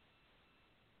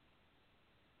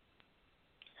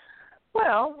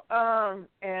 Well,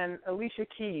 and Alicia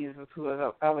Keys was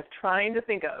who I was trying to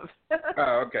think of.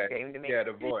 Oh, okay. Came to me. Yeah,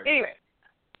 the voice. Anyway,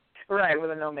 right,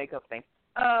 with a no makeup thing.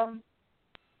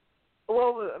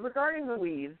 Well, regarding the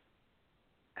weave,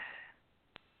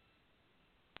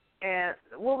 and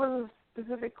what was the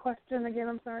specific question again?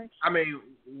 I'm sorry. I mean,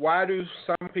 why do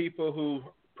some people who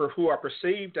are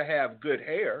perceived to have good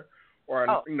hair, or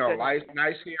nice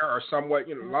hair, or somewhat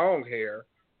long hair,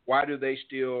 why do they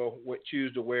still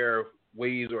choose to wear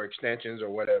weaves or extensions or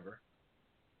whatever?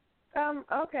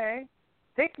 Okay,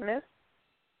 thickness,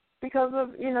 because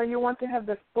of you want to have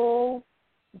the full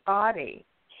body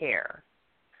hair.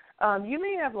 You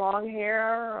may have long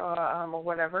hair or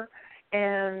whatever,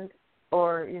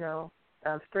 or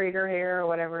straighter hair or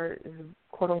whatever is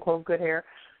quote unquote good hair,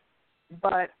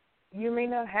 but you may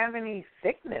not have any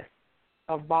thickness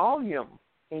of volume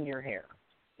in your hair.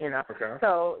 Okay.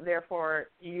 So therefore,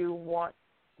 you want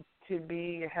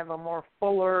to have a more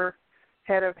fuller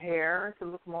head of hair to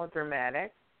look more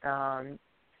dramatic. And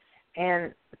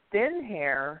thin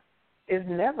hair is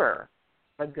never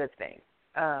a good thing,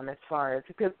 as far as,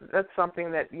 because that's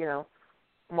something that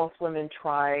most women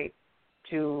try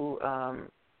to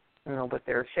with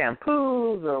their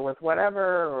shampoos or with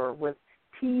whatever, or with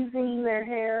teasing their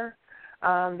hair.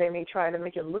 They may try to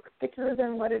make it look thicker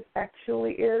than what it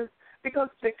actually is, because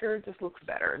thicker just looks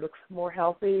better. It looks more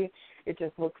healthy. It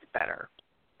just looks better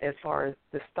as far as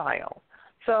the style.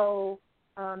 So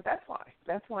that's why.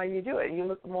 That's why you do it. You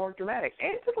look more dramatic.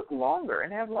 And to look longer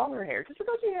and have longer hair. Just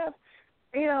because you have,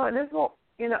 and there's a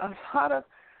lot of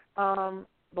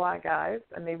black guys,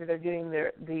 and maybe they're getting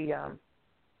the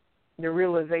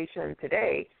realization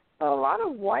today, a lot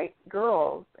of white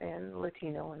girls and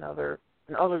Latino and other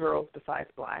girls besides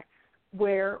black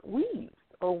wear weaves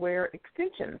or wear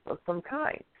extensions of some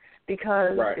kind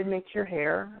because it makes your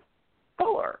hair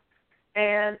fuller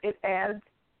and it adds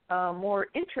more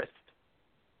interest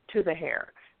to the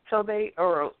hair. So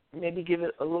or maybe give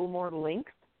it a little more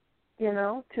length,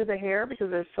 to the hair, because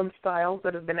there's some styles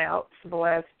that have been out for the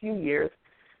last few years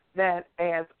that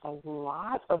adds a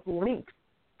lot of length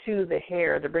to the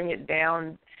hair to bring it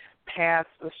down past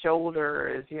the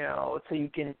shoulders, so you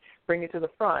can bring it to the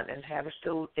front and have it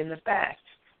still in the back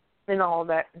and all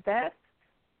that.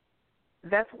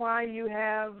 That's why you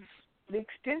have the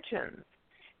extensions,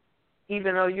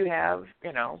 even though you have,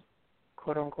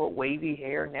 quote unquote wavy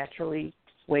hair, naturally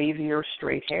wavy or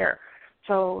straight hair.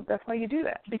 So that's why you do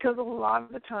that, because a lot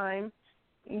of the time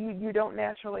you don't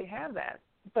naturally have that,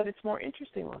 but it's more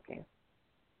interesting looking.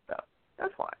 So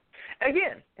that's why.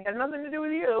 Again, it has nothing to do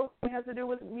with you. It has to do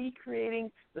with me creating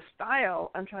the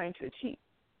style I'm trying to achieve.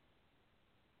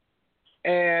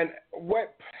 And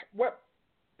what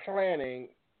planning,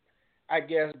 I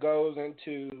guess, goes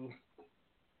into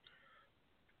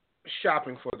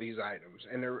shopping for these items?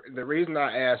 And the reason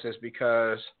I ask is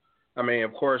because,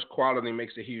 of course, quality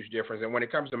makes a huge difference. And when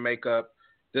it comes to makeup,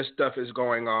 this stuff is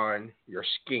going on your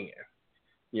skin,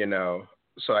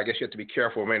 So I guess you have to be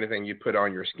careful of anything you put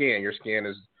on your skin. Your skin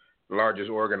is the largest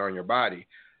organ on your body.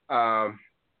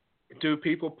 Do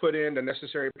people put in the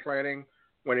necessary planning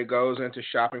when it goes into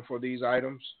shopping for these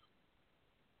items?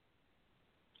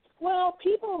 Well,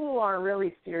 people who are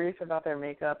really serious about their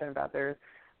makeup and about their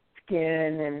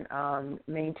skin and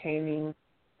maintaining,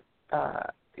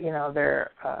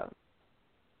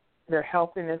 their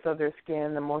healthiness of their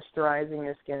skin, the moisturizing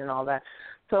their skin and all that.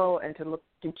 So, and to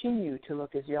continue to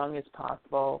look as young as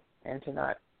possible and to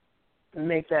not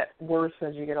make that worse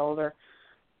as you get older.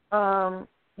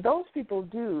 Those people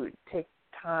do take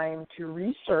time to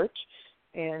research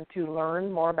and to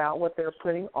learn more about what they're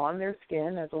putting on their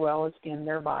skin as well as in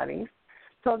their bodies.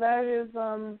 So that is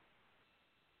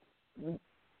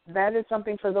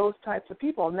something for those types of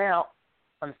people. Now,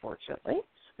 unfortunately,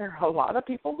 there are a lot of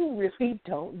people who really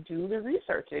don't do the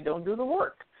research. They don't do the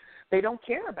work. They don't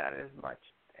care about it as much,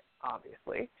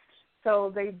 obviously.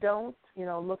 So they don't,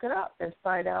 look it up and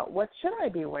find out, what should I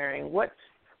be wearing? What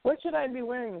should I be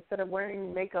wearing instead of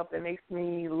wearing makeup that makes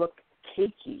me look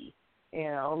cakey?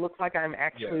 Look like I'm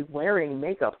actually wearing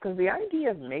makeup. Because the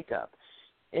idea of makeup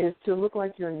is to look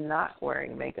like you're not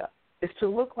wearing makeup. It's to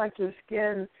look like your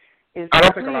skin is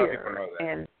clear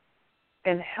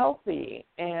and healthy,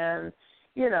 and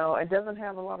it doesn't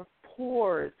have a lot of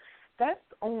pores. That's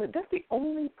the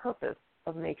only purpose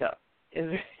of makeup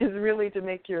is really to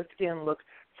make your skin look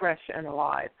fresh and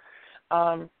alive.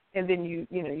 And then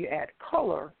you add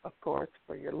color, of course,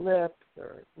 for your lips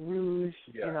or rouge,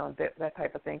 that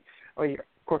type of thing, or of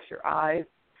course your eyes.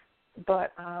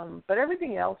 But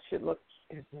everything else should look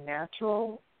as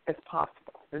natural as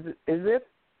possible. As if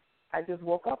I just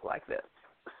woke up like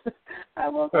this. I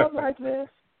woke up like this.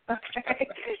 Okay,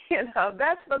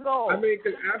 that's the goal.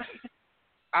 Because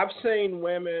I've seen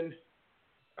women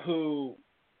who,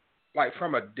 like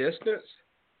from a distance,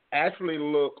 actually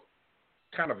look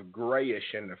kind of grayish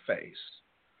in the face.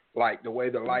 Like the way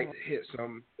the light hits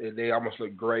them, they almost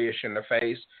look grayish in the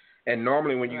face. And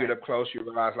normally when you get up close, you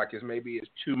realize like it's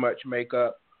too much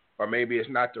makeup, or maybe it's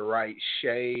not the right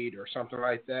shade or something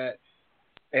like that.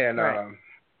 And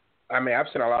I've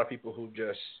seen a lot of people who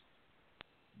just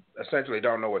essentially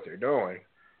don't know what they're doing.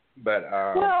 But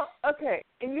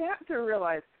and you have to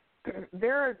realize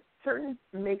there are certain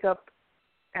makeup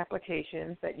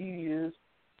applications that you use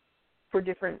for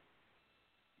different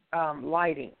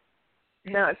lighting.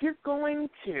 Now, if you're going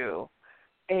to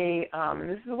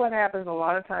this is what happens a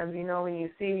lot of times, when you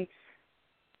see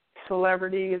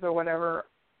celebrities or whatever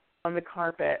on the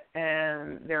carpet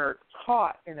and they're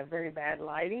caught in a very bad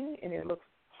lighting and it looks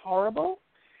horrible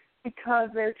because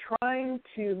they're trying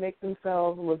to make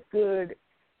themselves look good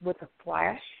with a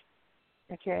flash,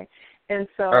 okay? And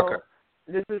so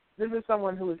this is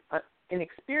someone who is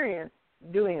inexperienced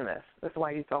doing this. That's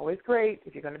why it's always great,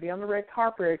 if you're going to be on the red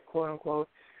carpet, quote unquote,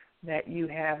 that you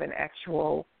have an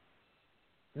actual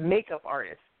makeup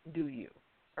artist do you,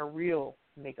 a real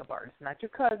makeup artist, not your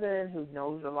cousin who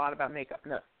knows a lot about makeup.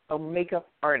 No, a makeup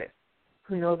artist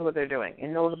who knows what they're doing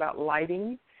and knows about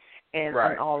lighting and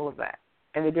all of that,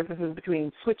 and the differences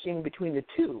between switching between the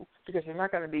two, because it's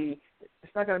not going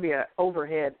to be an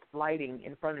overhead lighting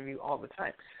in front of you all the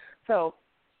time. So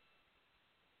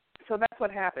that's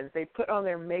what happens. They put on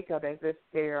their makeup as if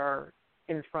they are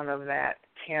in front of that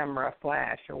camera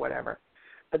flash or whatever.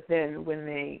 But then when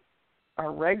they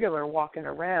are regular walking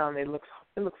around, it looks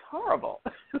horrible.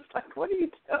 It's like, what are you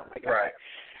doing? Oh my God. Right.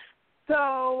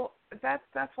 So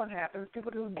that's what happens.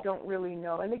 People who don't really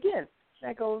know, and again,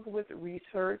 that goes with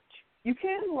research. You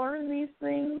can learn these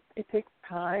things. It takes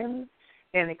time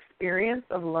and experience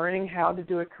of learning how to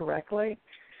do it correctly.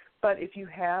 But if you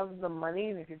have the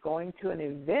money and if you're going to an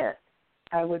event,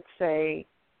 I would say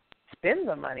spend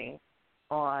the money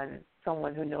on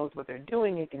someone who knows what they're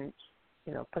doing. It can,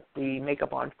 put the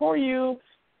makeup on for you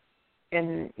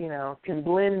and, can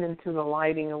blend into the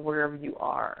lighting of wherever you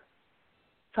are.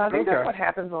 So I think that's what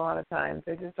happens a lot of times.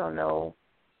 They just don't know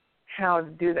how to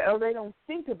do that. Or they don't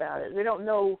think about it. They don't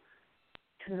know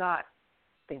to not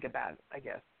think about it, I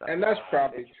guess. And that's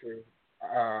probably true.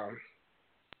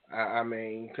 I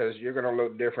mean, because you're going to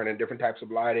look different in different types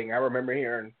of lighting. I remember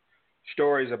hearing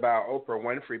stories about Oprah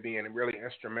Winfrey being really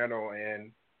instrumental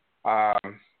in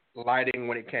lighting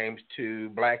when it came to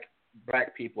black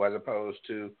people as opposed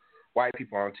to white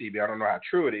people on TV. I don't know how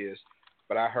true it is,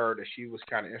 but I heard that she was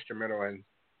kind of instrumental in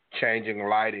changing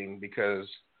lighting because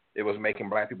it was making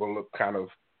black people look kind of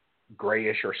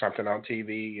grayish or something on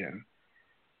TV, and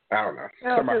I don't know.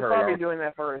 No, she's probably doing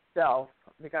that for herself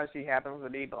because she happens to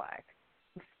be black.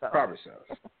 So. Probably so.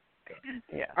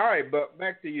 Yeah. All right, but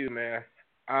back to you, man.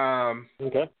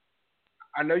 Okay.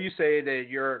 I know you say that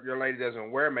your lady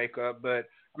doesn't wear makeup, but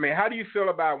I mean, how do you feel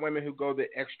about women who go the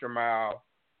extra mile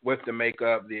with the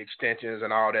makeup, the extensions,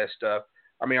 and all that stuff?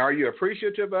 I mean, are you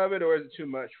appreciative of it, or is it too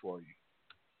much for you?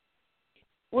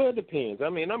 Well, it depends. I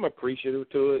mean, I'm appreciative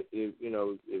to it.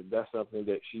 If that's something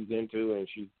that she's into, and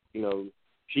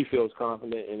she feels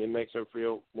confident, and it makes her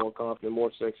feel more confident,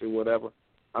 more sexy, whatever.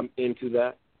 I'm into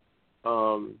that.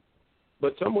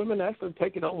 But some women actually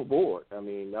take it overboard. I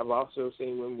mean, I've also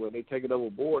seen women where they take it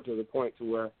overboard to the point to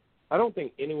where I don't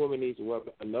think any woman needs to wear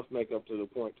enough makeup to the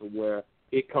point to where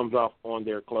it comes off on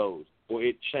their clothes or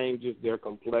it changes their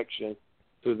complexion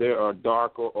to their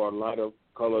darker or lighter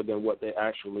color than what they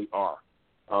actually are.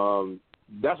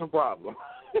 That's a problem.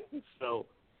 I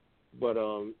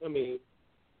mean,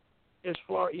 as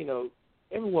far,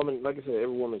 every woman, like I said,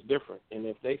 every woman's different. And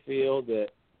if they feel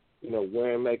that,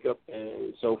 wearing makeup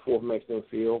and so forth makes them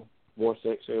feel more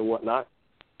sexy and whatnot,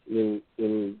 then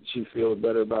she feels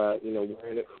better by,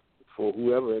 wearing it for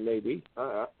whoever it may be.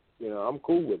 I'm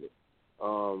cool with it.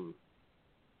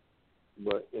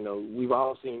 But, we've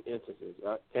all seen instances.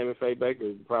 Tammy Faye Baker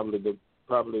is probably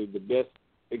the best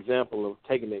example of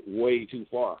taking it way too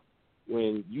far.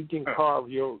 When you can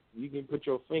you can put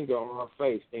your finger on her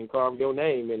face and carve your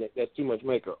name in it, that's too much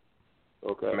makeup.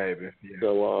 Okay? Maybe, yeah.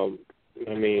 So,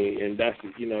 I mean, and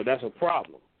that's a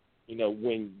problem.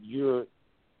 When you're,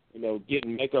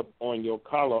 getting makeup on your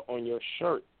collar, on your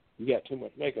shirt, you got too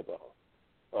much makeup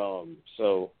on.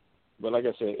 But like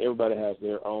I said, everybody has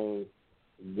their own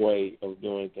way of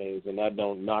doing things, and I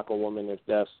don't knock a woman if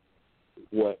that's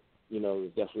what,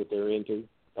 if that's what they're into.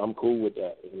 I'm cool with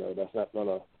that. That's not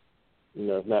gonna,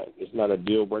 it's not a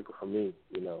deal breaker for me,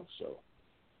 so.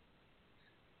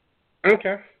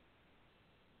 Okay.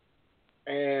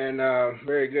 And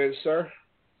very good, sir.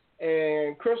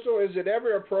 And Crystal, is it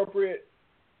ever appropriate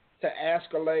to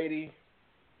ask a lady,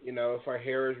 if her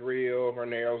hair is real, if her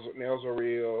nails are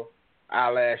real,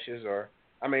 eyelashes, or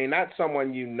not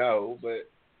someone but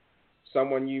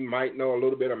someone you might know a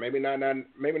little bit, or maybe not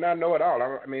know at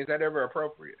all? Is that ever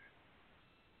appropriate?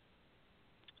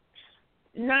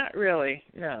 Not really.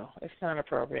 No, it's not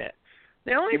appropriate.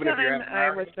 The only time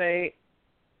I would say,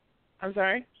 I'm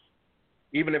sorry?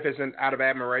 Even if it's out of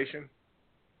admiration?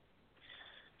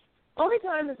 Only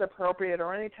time it's appropriate,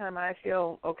 or any time I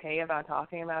feel okay about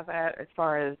talking about that, as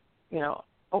far as,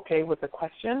 okay with the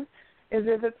question, is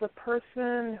if it's a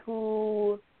person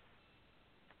who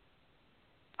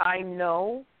I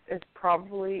know is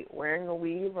probably wearing a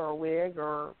weave or a wig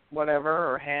or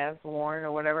whatever, or has worn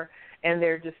or whatever, and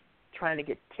they're just trying to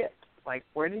get tips. Like,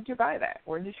 where did you buy that?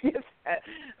 Where did you get that?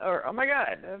 Or, oh, my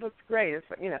God, that looks great. It's,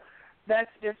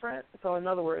 that's different. So, in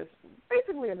other words,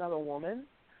 basically another woman.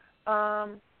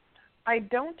 I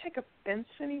don't take offense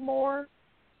anymore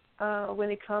when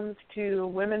it comes to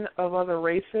women of other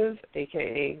races,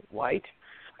 a.k.a. white,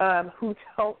 who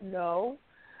don't know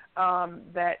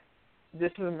that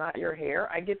this is not your hair.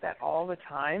 I get that all the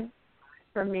time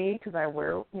from me because I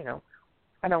wear,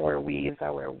 I don't wear weaves,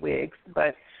 I wear wigs.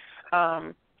 But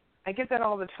I get that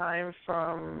all the time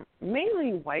from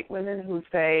mainly white women who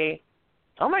say,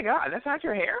 oh, my God, that's not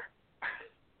your hair?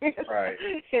 Right.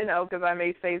 Because I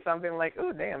may say something like,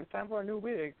 oh, damn, it's time for a new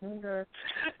wig. Okay.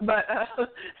 But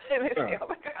they say, oh,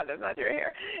 my God, that's not your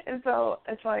hair. And so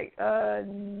it's like,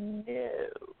 no.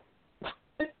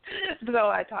 So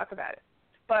I talk about it.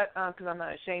 But because I'm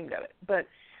not ashamed of it. But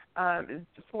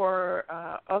for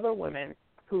other women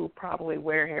who probably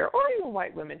wear hair, or even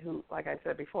white women who, like I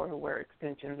said before, who wear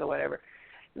extensions or whatever,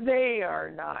 they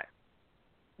are not.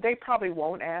 They probably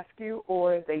won't ask you,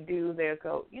 or if they do, they'll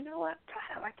go, you know what,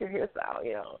 I like your hairstyle,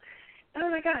 you know. Oh,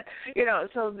 my God. You know,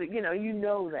 so, you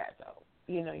know that, though.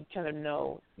 You know, you kind of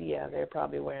know, yeah, they're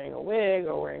probably wearing a wig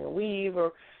or wearing a weave,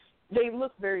 or they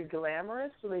look very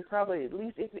glamorous, so they probably, at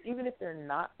least, even if they're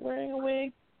not wearing a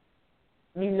wig,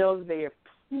 you know they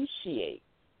appreciate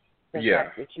the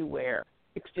fact that you wear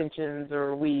extensions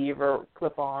or weave or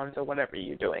clip-ons or whatever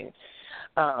you're doing.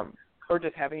 Or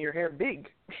just having your hair big,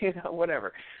 you know,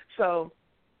 whatever. So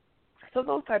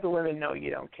those type of women know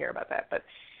you don't care about that. But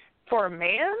for a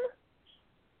man,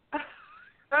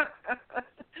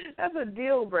 that's a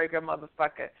deal breaker,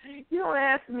 motherfucker. You don't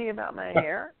ask me about my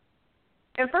hair.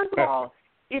 And first of all,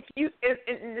 and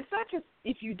it's not just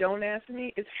if you don't ask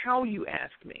me, it's how you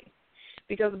ask me.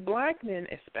 Because black men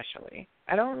especially,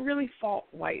 I don't really fault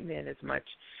white men as much,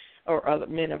 or other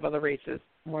men of other races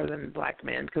more than black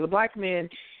men. Because black men,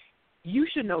 you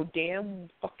should know damn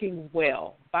fucking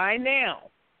well by now,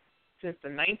 since the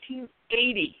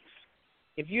 1980s,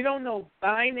 if you don't know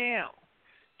by now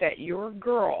that your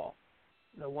girl,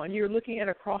 the one you're looking at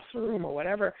across the room or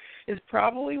whatever, is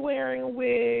probably wearing a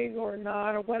wig or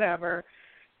not or whatever,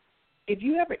 if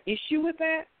you have an issue with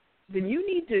that, then you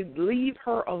need to leave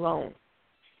her alone.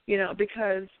 You know,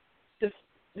 because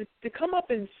to come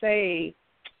up and say,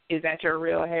 is that your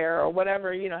real hair or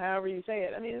whatever, you know, however you say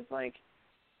it, I mean, it's like,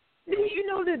 you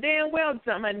know the damn well it's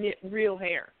not my real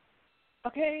hair,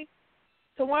 okay?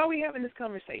 So why are we having this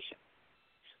conversation?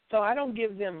 So I don't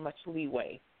give them much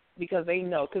leeway because they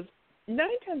know. Because 9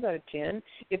 times out of 10,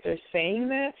 if they're saying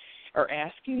that or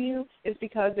asking you, it's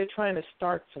because they're trying to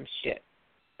start some shit.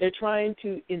 They're trying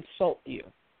to insult you,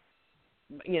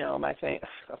 you know, by saying,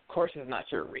 of course it's not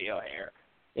your real hair,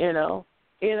 you know,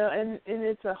 and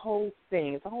it's a whole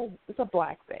thing. It's a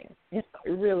black thing. It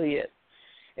really is.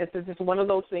 It's just one of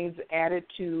those things added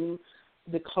to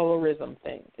the colorism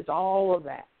thing. It's all of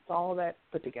that. It's all that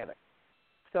put together.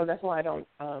 So that's why I don't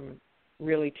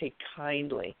really take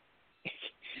kindly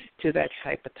to that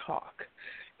type of talk,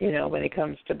 you know, when it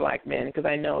comes to black men, because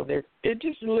I know they're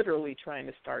just literally trying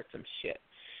to start some shit.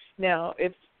 Now,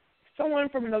 if someone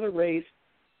from another race,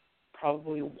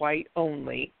 probably white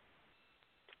only,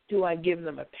 do I give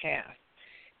them a pass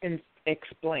and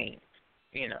explain,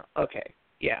 you know, okay,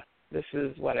 yeah, this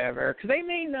is whatever, because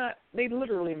they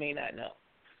literally may not know.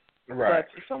 Right.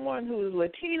 But for someone who's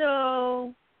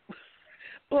Latino,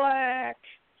 black,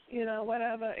 you know,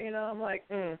 whatever, you know, I'm like,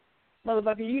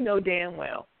 motherfucker, you know damn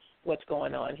well what's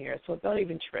going on here, so don't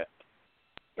even trip.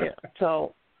 Yeah,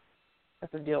 so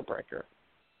that's a deal breaker,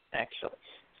 actually.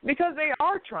 Because they're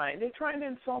trying to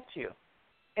insult you.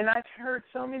 And I've heard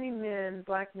so many men,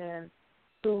 black men,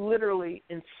 who literally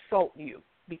insult you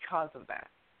because of that.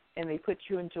 And they put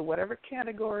you into whatever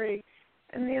category,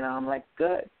 and, you know, I'm like,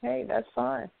 good, hey, that's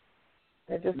fine.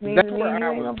 That just means me and you ain't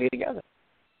going to be together.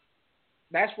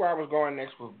 That's where I was going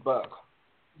next with Buck.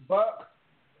 Buck,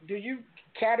 do you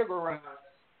categorize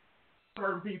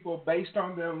certain people based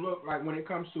on their look, like when it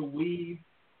comes to weave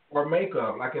or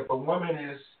makeup? Like if a woman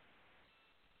is,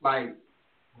 like,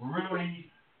 really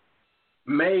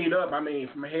made up, I mean,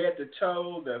 from head to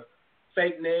toe, the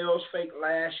fake nails, fake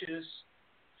lashes,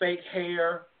 fake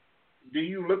hair, do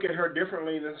you look at her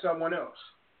differently than someone else?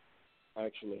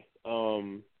 Actually,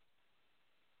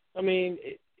 I mean,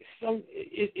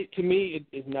 to me,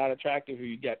 it's not attractive if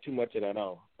you got too much of that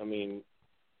on. I mean,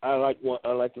 I like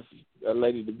a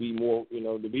lady to be more, you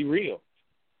know, to be real,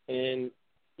 and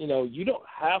you know, you don't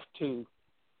have to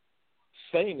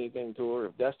say anything to her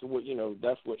if that's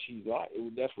that's what she's like.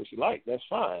 That's what she like. That's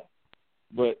fine.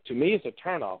 But to me, it's a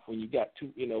turnoff when you got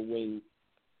when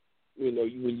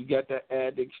you got that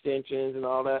add the extensions and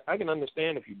all that. I can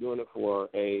understand if you're doing it for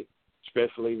a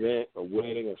special event, a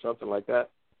wedding, or something like that.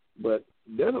 But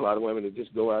there's a lot of women that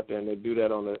just go out there and they do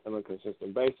that on a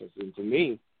consistent basis. And to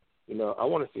me, you know, I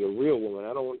want to see a real woman.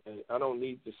 I don't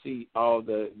need to see all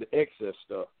the excess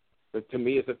stuff. But to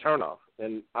me, it's a turnoff,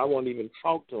 and I won't even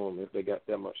talk to them if they got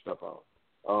that much stuff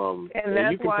on. And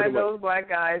that's why those black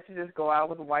guys just go out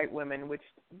with white women, which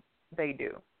they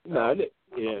do. No,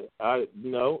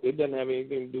 no, it doesn't have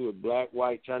anything to do with black,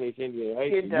 white, Chinese, Indian,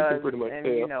 Haitian. It does, you can pretty much and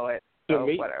tell. you know it. So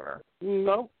me, whatever.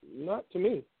 No, not to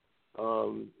me.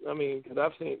 I mean, because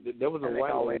I've seen there was a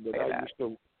white lady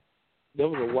there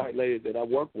was a white lady that I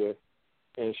worked with,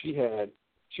 and she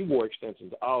wore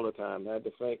extensions all the time. Had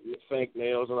the fake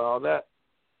nails and all that,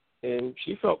 and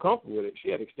she felt comfortable with it. She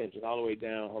had extensions all the way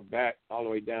down her back, all the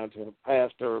way down to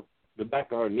past the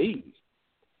back of her knees,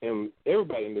 and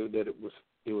everybody knew that it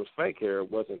was fake hair.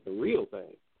 It wasn't the real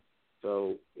thing.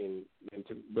 So,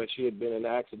 but she had been in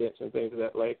accidents and things of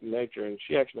that nature, and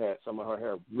she actually had some of her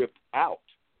hair ripped out.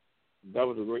 That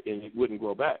was and it wouldn't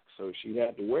grow back. So she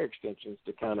had to wear extensions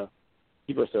to kind of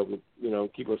keep herself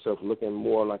looking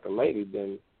more like a lady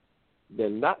than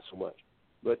not so much.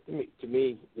 But to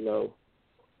me,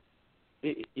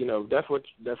 that's what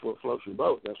floats your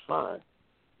boat. That's fine.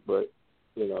 But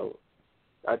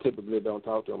I typically don't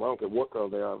talk to them. I don't care what color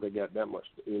they are. If they got that much,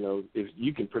 if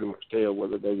you can pretty much tell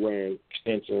whether they're wearing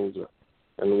extensions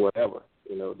and whatever.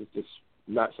 It's just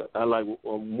not. I like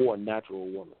a more natural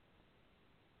woman.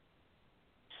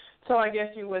 So I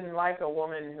guess you wouldn't like a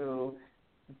woman who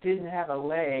didn't have a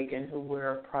leg and who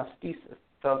wear a prosthesis.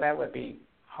 So that would be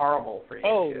horrible for you.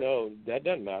 Oh too. no, that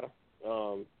doesn't matter.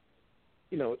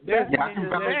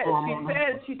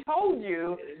 She told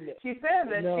you. She said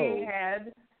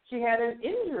that she had an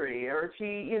injury, or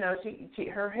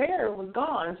her hair was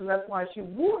gone, so that's why she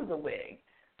wore the wig.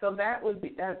 So that's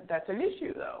an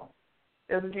issue, though.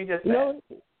 That's what you just said.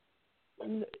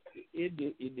 No,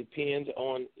 it depends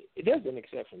on. There's an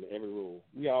exception to every rule.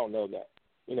 We all know that.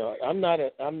 I'm not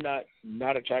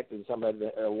attracted to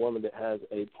a woman that has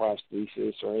a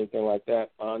prosthesis or anything like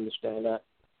that. I understand that.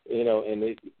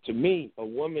 And to me, a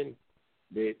woman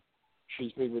that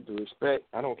treats me with the respect,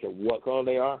 I don't care what color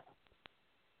they are,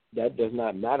 that does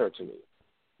not matter to me.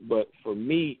 But for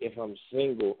me, if I'm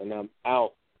single and I'm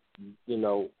out,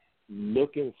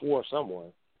 looking for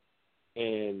someone,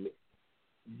 and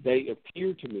they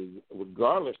appear to me,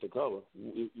 regardless of color,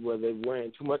 whether they're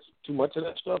wearing too much of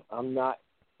that stuff, I'm not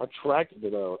attracted to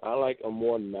those. I like a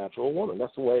more natural woman.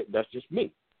 That's the way. That's just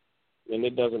me. And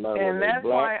it doesn't matter. And that's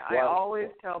black, why I always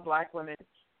tell black women,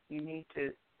 you need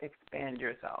to expand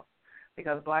yourself,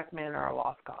 because black men are a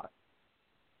lost cause.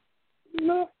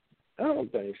 No, I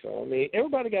don't think so. I mean,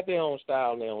 everybody got their own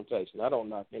style and their own taste, and I don't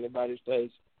knock anybody's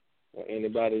taste or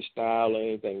anybody's style or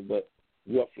anything. But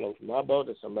what floats my boat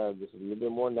is somebody that's a little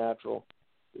bit more natural,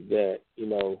 that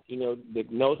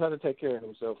that knows how to take care of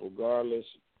himself regardless,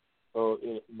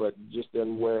 but just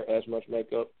doesn't wear as much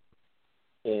makeup.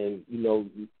 And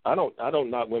I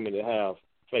don't knock women that have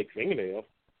fake fingernails.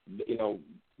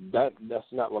 That's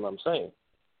not what I'm saying.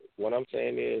 What I'm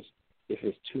saying is, if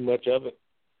it's too much of it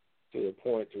to the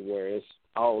point to where it's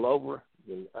all over,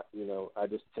 then I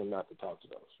just tend not to talk to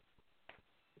those.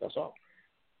 That's all.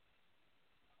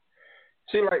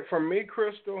 See, like for me,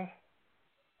 Crystal,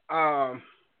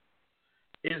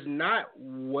 is not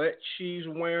what she's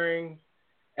wearing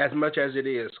as much as it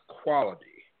is quality.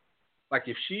 Like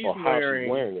if she's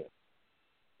wearing it.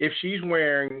 If she's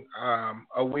wearing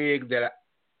a wig that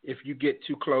if you get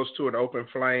too close to an open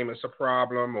flame, it's a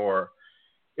problem, or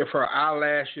if her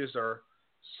eyelashes are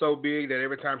so big that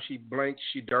every time she blinks,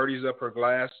 she dirties up her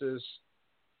glasses,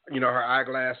 her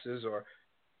eyeglasses, or,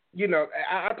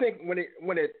 I think when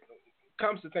it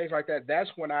comes to things like that, that's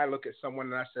when I look at someone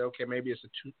and I say, okay, maybe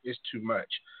it's too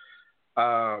much.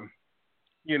 Like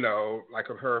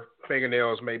if her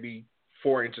fingernails maybe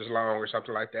 4 inches long or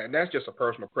something like that. And that's just a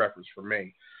personal preference for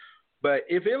me. But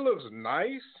if it looks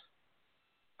nice,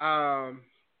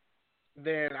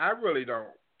 then I really don't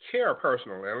care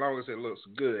personally, as long as it looks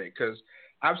good. Because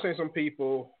I've seen some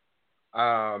people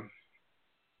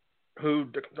who,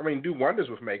 do wonders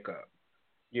with makeup,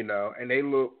 and they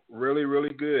look really,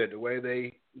 really good. The way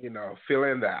they, fill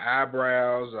in their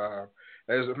eyebrows.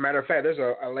 As a matter of fact, there's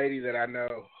a lady that I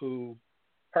know who,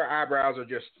 her eyebrows are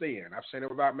just thin. I've seen her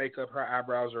without makeup. Her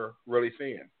eyebrows are really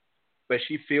thin. But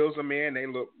she fills them in. They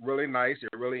look really nice.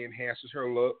 It really enhances her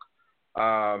look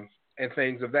and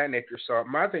things of that nature. So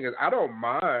my thing is, I don't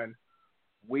mind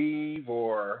weave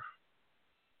or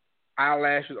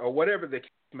eyelashes or whatever the case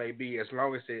may be, as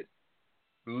long as it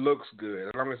looks good,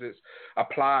 as long as it's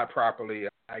applied properly,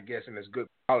 I guess, and it's good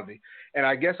quality. And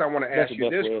I guess I want to ask you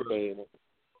this.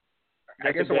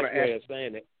 I guess I want to ask.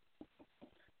 Saying it.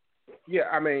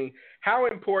 Yeah, how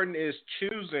important is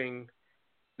choosing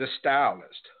the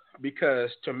stylist? Because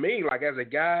to me, like as a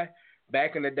guy,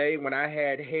 back in the day when I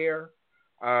had hair,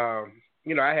 I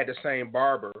had the same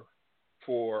barber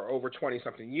for over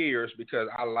 20-something years because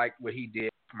I liked what he did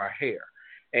with my hair.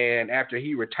 And after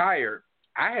he retired,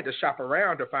 I had to shop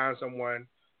around to find someone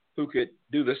who could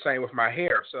do the same with my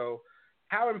hair. So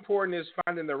how important is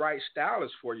finding the right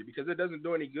stylist for you? Because it doesn't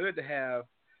do any good to have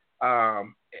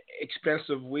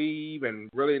expensive weave and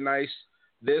really nice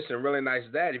this and really nice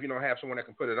that if you don't have someone that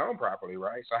can put it on properly,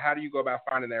 right? So how do you go about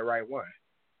finding that right one?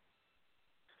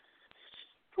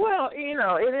 Well,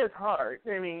 it is hard.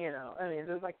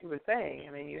 Just like you were saying,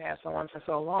 you have someone for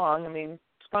so long.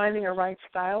 Finding a right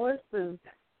stylist is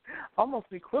almost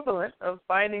equivalent of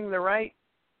finding the right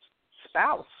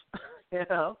spouse,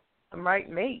 the right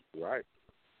mate. Right.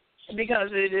 Because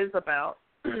it is about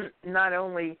not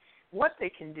only what they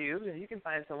can do, because you can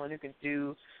find someone who can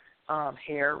do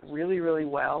hair really, really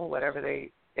well, whatever their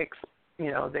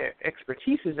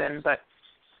expertise is in, but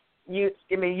you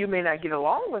may not get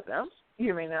along with them.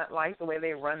 You may not like the way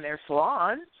they run their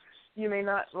salon. You may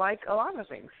not like a lot of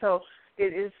things. So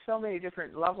it is so many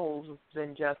different levels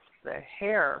than just the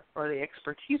hair or the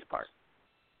expertise part.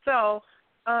 So,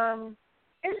 and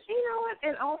you know what?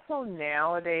 And also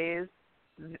nowadays,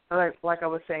 like I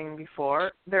was saying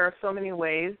before, there are so many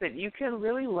ways that you can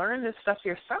really learn this stuff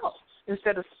yourself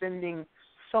instead of spending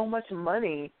so much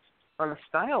money on a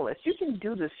stylist. You can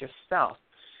do this yourself.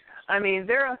 I mean,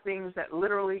 there are things that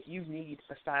literally you need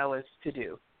a stylist to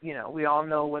do. We all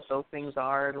know what those things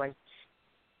are, like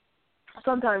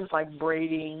sometimes like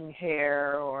braiding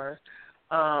hair or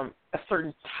a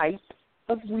certain type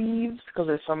of weaves, because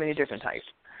there's so many different types,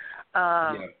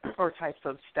 or types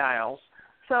of styles.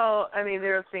 So, I mean,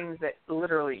 there are things that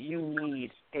literally you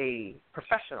need a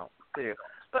professional to do.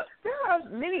 But there are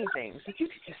many things that you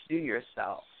can just do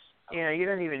yourself. You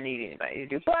don't even need anybody to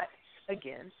do. But,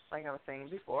 again, like I was saying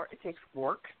before, it takes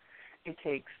work. It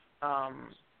takes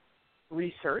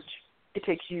research. It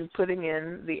takes you putting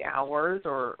in the hours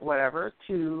or whatever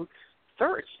to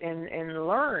search and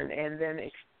learn and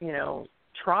then,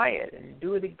 try it and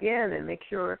do it again and make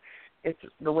sure it's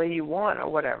the way you want or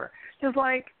whatever. Just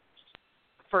like,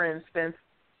 for instance,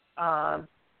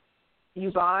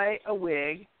 you buy a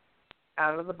wig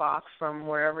out of the box from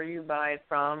wherever you buy it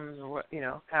from,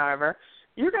 however,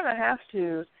 you're going to have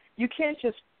to, you can't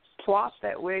just plop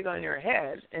that wig on your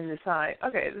head and decide,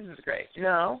 okay, this is great.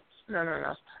 No.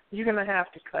 You're going to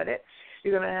have to cut it.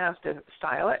 You're going to have to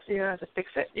style it. You're going to have to fix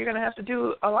it. You're going to have to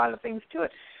do a lot of things to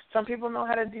it. Some people know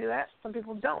how to do that. Some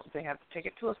people don't. They have to take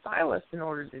it to a stylist in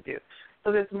order to do.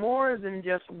 So there's more than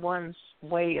just one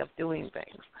way of doing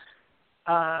things.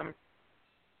 But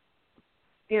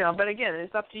again,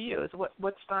 it's up to you. It's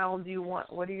what style do you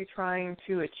want? What are you trying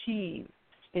to achieve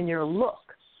in your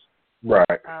look?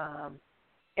 Right.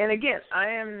 And again, I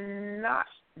am not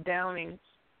downing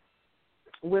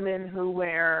women who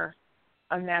wear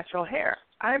a natural hair.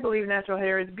 I believe natural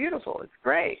hair is beautiful. It's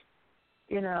great.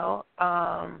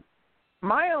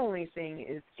 My only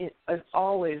thing is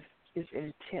always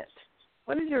intent.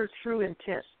 What is your true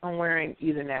intent on wearing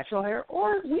either natural hair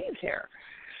or weave hair?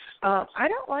 I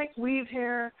don't like weave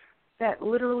hair that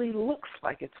literally looks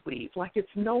like it's weave, like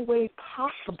it's no way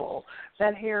possible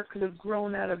that hair could have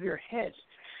grown out of your head.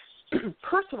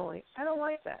 Personally, I don't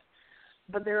like that.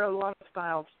 But there are a lot of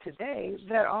styles today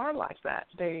that are like that.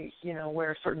 They,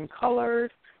 wear certain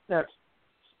colors that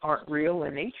aren't real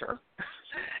in nature,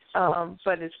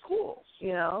 but it's cool.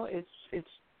 It's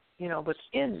what's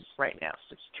in right now.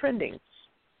 It's trending.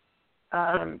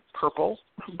 Purple,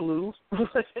 blue, and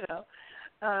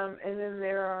then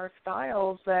there are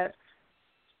styles that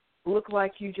look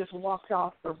like you just walked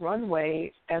off the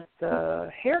runway at the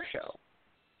hair show.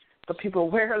 But people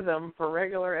wear them for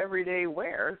regular, everyday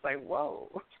wear. It's like, whoa,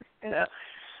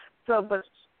 So, but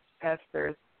that's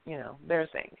their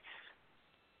thing.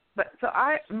 But so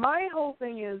my whole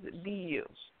thing is be you,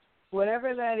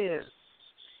 whatever that is,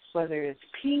 whether it's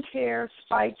pink hair,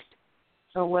 spiked,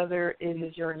 or whether it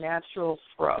is your natural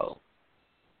fro,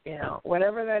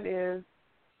 whatever that is,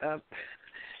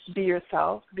 be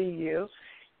yourself, be you.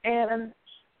 And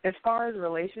as far as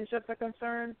relationships are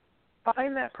concerned,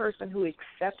 find that person who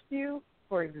accepts you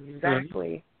for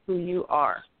exactly who you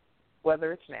are,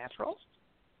 whether it's natural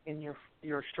in your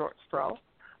short fro,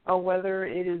 or whether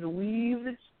it is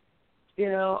weaved,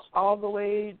 all the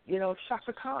way,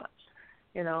 Chaka Khan,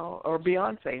 or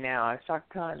Beyonce now. Chaka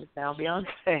Khan is now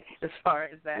Beyonce as far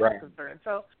as that is concerned.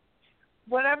 So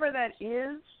whatever that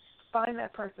is, find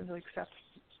that person who accepts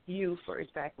you for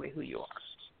exactly who you are.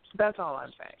 That's all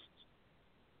I'm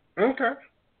saying. Okay.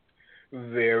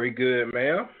 Very good,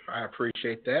 ma'am. I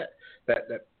appreciate that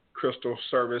crystal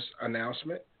service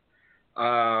announcement.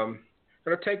 Going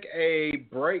to take a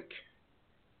break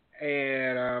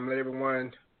and let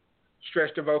everyone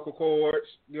stretch the vocal cords,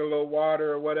 get a little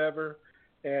water or whatever.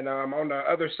 And on the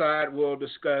other side, we'll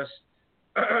discuss,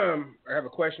 I have a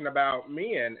question about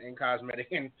men and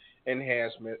cosmetic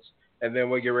enhancements, and then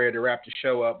we'll get ready to wrap the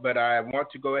show up. But I want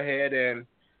to go ahead and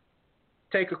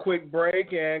take a quick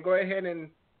break and go ahead and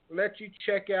let you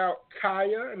check out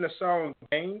Kaya and the song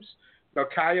Games. Now,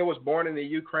 Kaya was born in the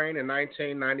Ukraine in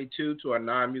 1992 to a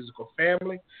non-musical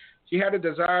family. She had a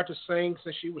desire to sing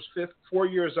since she was 4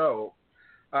 years old.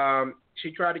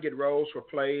 She tried to get roles for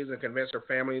plays and convince her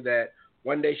family that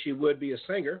one day she would be a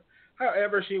singer.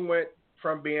 However, she went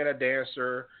from being a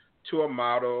dancer to a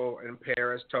model in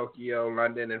Paris, Tokyo,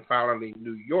 London, and finally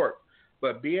New York.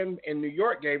 But being in New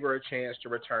York gave her a chance to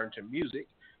return to music,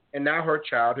 and now her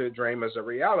childhood dream is a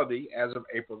reality as of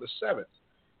April the 7th.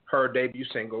 Her debut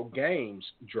single, Games,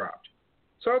 dropped.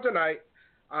 So tonight,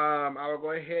 I will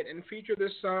go ahead and feature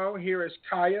this song. Here is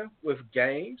Kaya with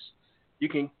Games. You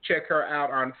can check her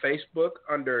out on Facebook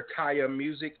under Kaya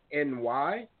Music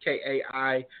NY,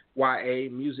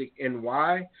 Kaiya Music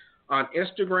NY, on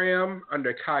Instagram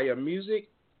under Kaya Music,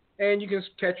 and you can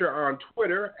catch her on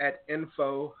Twitter at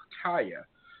InfoKaya.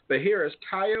 But here is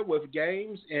Kaya with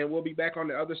Games, and we'll be back on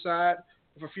the other side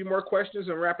with a few more questions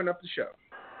and wrapping up the show.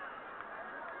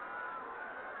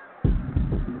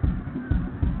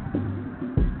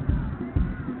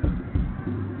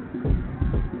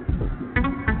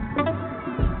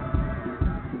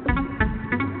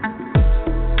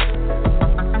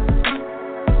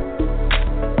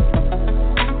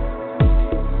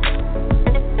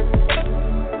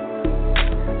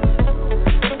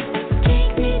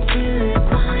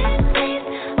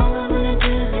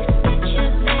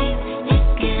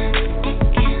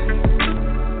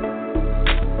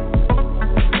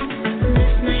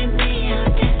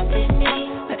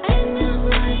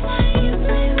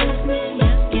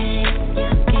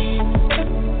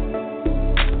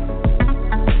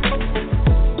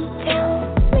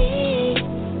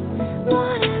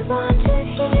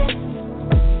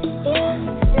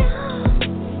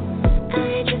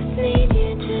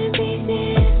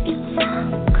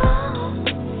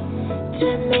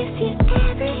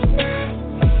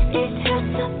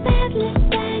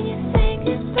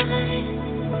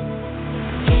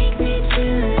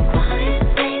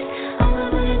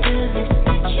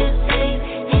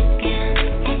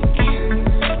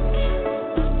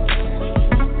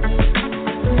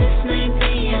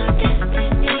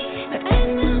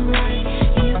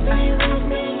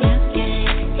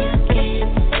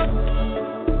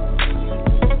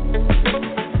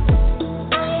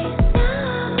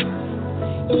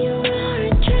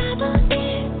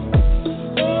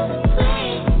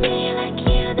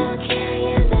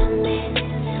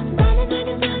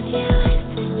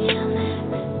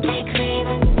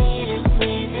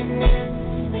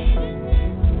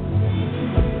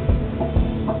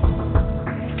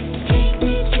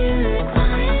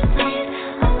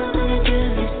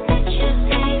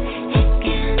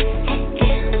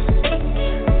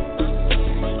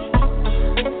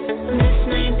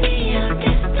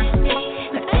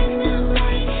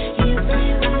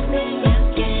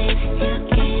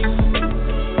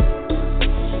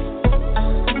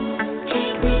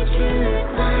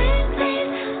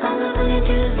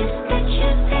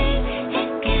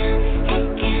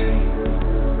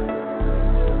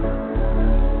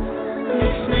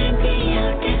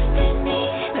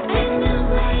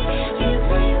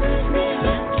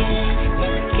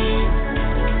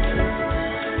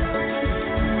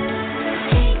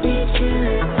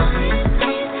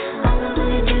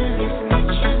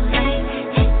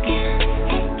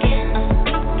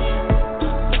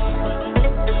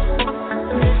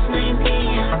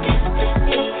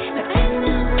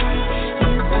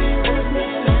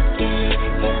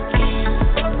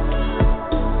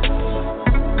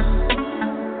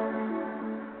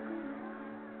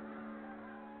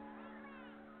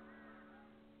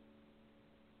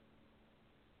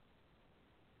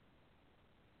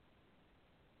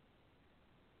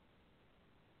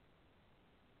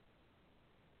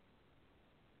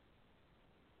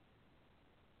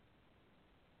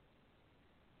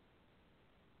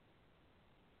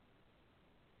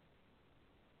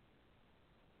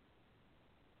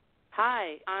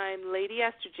 Hi, I'm Lady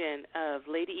Estrogen of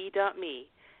LadyE.me,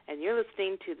 and you're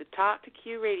listening to the Talk to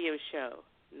Q radio show.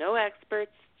 No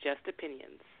experts, just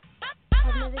opinions.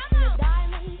 I've never seen a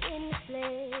diamond in the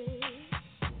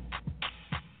flesh.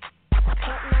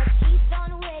 Cut my teeth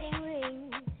on wedding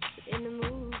rings in the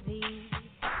movies,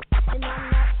 and I'm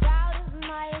not proud of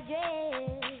my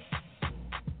address.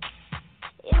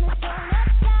 In the torn-up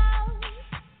South,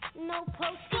 no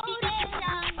postcode and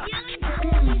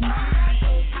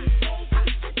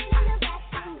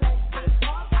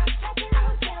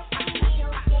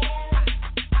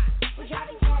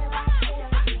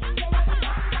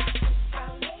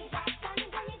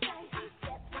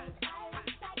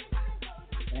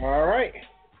All right,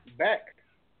 back.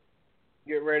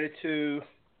 Get ready to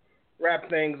wrap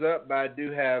things up, but I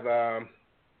do have a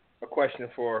question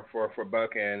for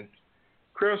Buck and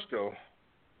Crystal.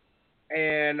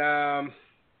 And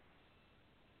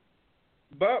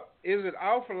Buck, is it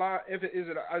off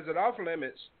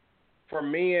limits for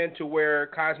men to wear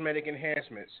cosmetic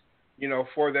enhancements?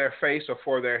 for their face or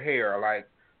for their hair, like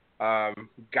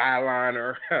guy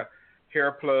liner,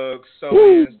 hair plugs,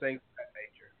 sew-ins, things of that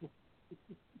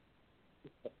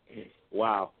nature.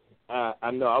 Wow.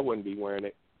 I know I wouldn't be wearing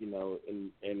it,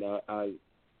 and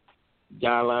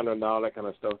guy liner and all that kind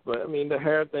of stuff. But, I mean, the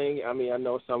hair thing, I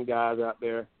know some guys out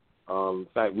there. In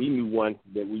fact, we knew one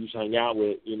that we used to hang out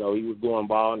with. He was going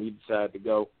bald, and he decided to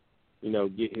go,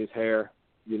 get his hair,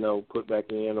 put back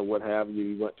in or what have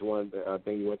you. He went to I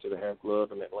think he went to the hair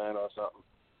club in Atlanta or something,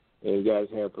 and he got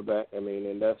his hair put back.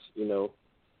 And that's,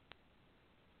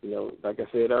 like I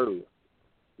said earlier,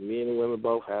 men and women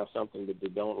both have something that they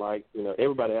don't like.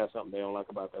 Everybody has something they don't like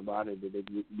about their body that they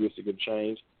wish they could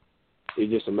change.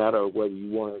 It's just a matter of whether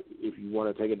if you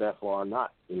want to take it that far or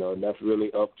not. And that's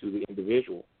really up to the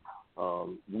individual.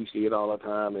 We see it all the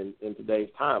time in today's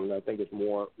time, and I think it's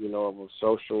more, of a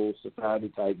social society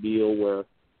type deal where,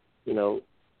 you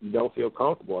don't feel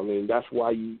comfortable. I mean, that's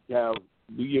why you have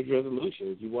New Year's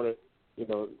resolutions. You want to,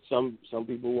 some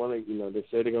people want to, they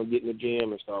say they're going to get in the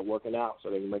gym and start working out so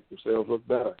they can make themselves look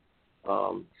better.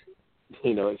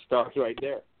 It starts right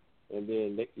there. And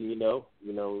then, next thing you know,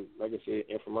 like I said,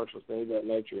 infomercials, things of that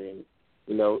nature. And,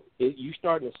 you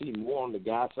starting to see more on the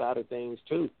guy side of things,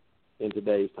 too, in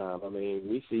today's time. I mean,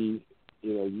 we see,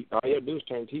 all you have to do is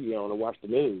turn TV on and watch the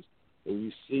news, and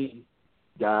you see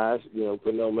guys,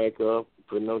 putting on makeup,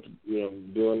 putting on,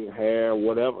 doing hair,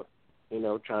 whatever,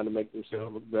 trying to make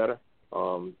themselves look better.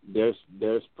 There's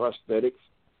prosthetics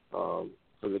for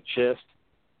the chest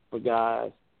for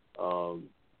guys,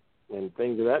 and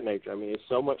things of that nature. I mean, there's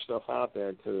so much stuff out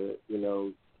there to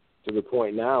the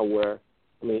point now where,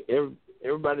 I mean,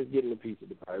 everybody's getting a piece of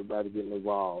the pie. Everybody's getting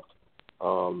involved,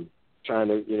 trying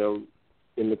to,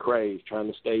 in the craze,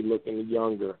 trying to stay looking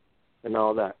younger and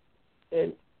all that.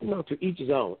 And, to each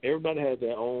his own. Everybody has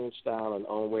their own style and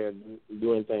own way of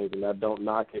doing things, and I don't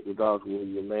knock it regardless of whether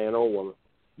you're a man or woman.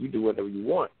 You do whatever you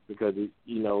want because,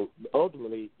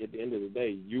 ultimately, at the end of the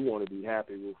day, you want to be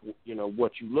happy with,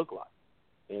 what you look like.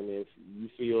 And if you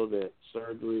feel that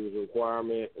surgery is a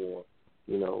requirement or,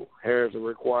 hair is a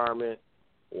requirement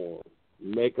or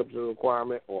makeup is a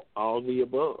requirement or all of the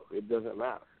above, it doesn't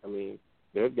matter. I mean,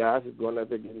 there's guys who are going out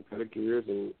there getting pedicures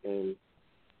and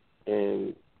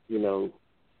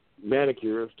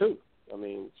manicures too. I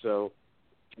mean, so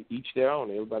to each their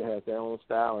own. Everybody has their own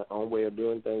style and own way of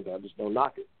doing things. I just don't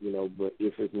knock it, But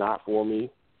if it's not for me,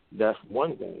 that's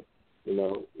one thing,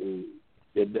 And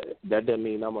that doesn't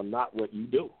mean I'm not what you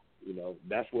do.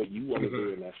 That's what you want to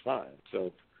do, and that's fine.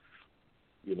 So,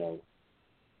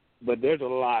 but there's a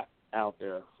lot out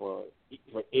there for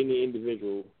any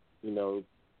individual,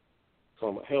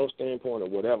 from a health standpoint or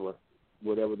whatever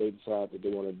they decide that they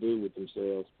want to do with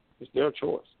themselves. It's their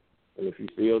choice. And if you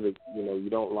feel that, you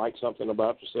don't like something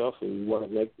about yourself and you want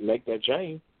to make that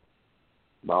change,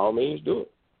 by all means do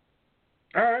it.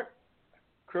 All right.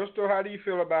 Crystal, how do you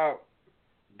feel about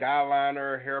guy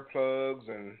liner, hair plugs,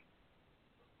 and,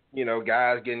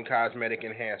 guys getting cosmetic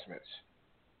enhancements?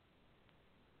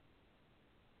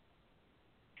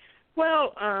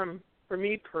 Well, for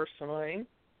me personally,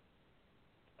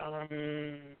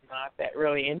 I'm not that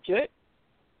really into it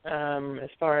as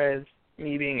far as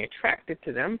me being attracted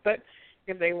to them. But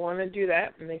if they want to do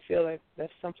that and they feel like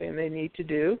that's something they need to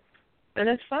do, then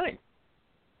that's fine.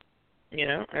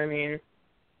 I mean,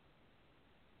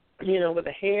 with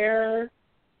the hair,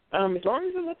 as long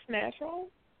as it looks natural,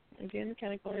 again,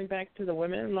 kind of going back to the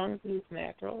women, as long as it looks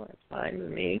natural, that's fine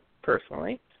with me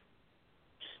personally.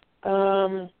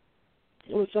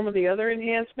 With some of the other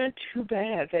enhancement, too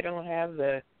bad they don't have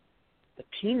the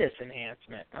penis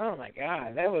enhancement. Oh, my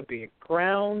God, that would be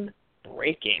groundbreaking.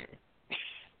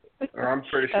 I'm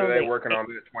pretty sure they're working on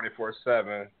it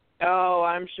 24/7. Oh,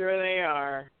 I'm sure they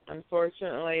are.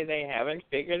 Unfortunately, they haven't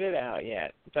figured it out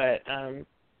yet. But,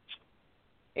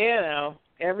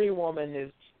 every woman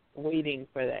is waiting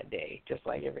for that day, just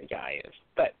like every guy is.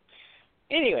 But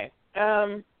anyway,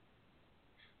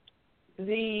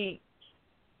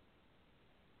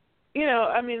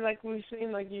 like we've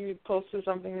seen, like you posted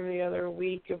something the other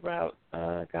week about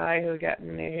a guy who got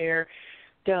in their hair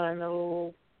done, a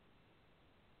little,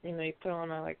 you put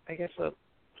on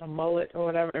a mullet or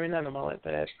whatever. I mean, not a mullet,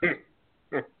 but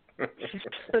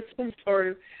some sort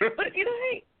of. But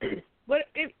hey, but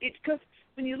it's because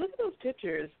when you look at those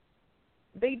pictures,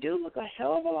 they do look a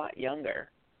hell of a lot younger,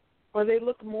 or they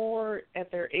look more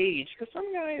at their age. Because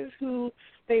some guys who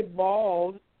they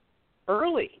bald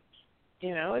early.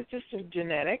 It's just a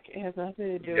genetic. It has nothing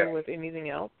to do with anything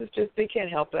else. It's just they can't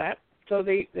help that. So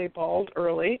they bald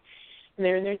early, and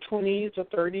they're in their 20s or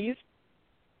 30s.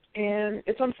 And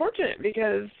it's unfortunate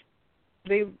because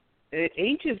they it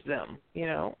ages them,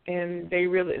 and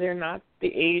they're not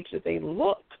the age that they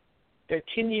look. They're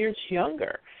 10 years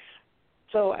younger.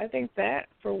 So I think that,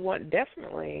 for one,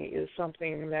 definitely is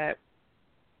something that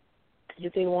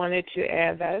if they wanted to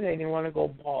add that, they didn't want to go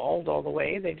bald all the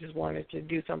way. They just wanted to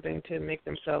do something to make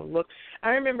themselves look. I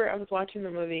remember I was watching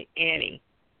the movie Annie,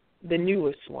 the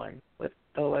newest one with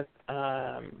what's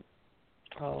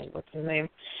his name?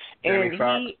 Jamie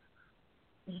Foxx.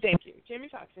 Thank you, Jamie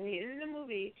Foxx. And in the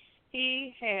movie,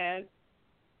 he had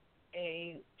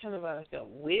a kind of like a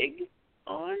wig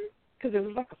on, because it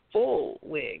was like a full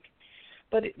wig,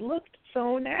 but it looked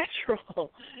so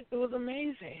natural. It was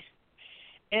amazing.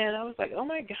 And I was like, oh,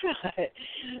 my God.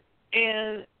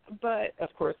 But,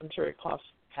 of course, I'm sure it costs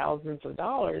thousands of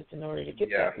dollars in order to get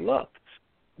that look.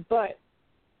 But,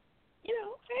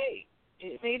 hey,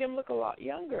 it made him look a lot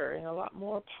younger and a lot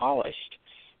more polished.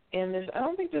 And I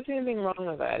don't think there's anything wrong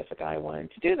with that if a guy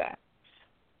wanted to do that.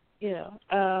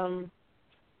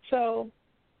 So,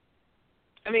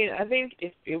 I mean, I think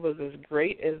if it was as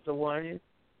great as the one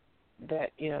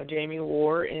that, Jamie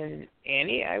wore in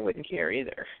Annie, I wouldn't care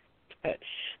either. But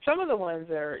some of the ones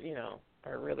are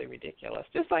really ridiculous.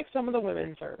 Just like some of the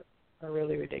women's are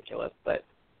really ridiculous. But,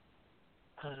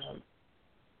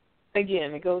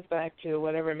 again, it goes back to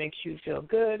whatever makes you feel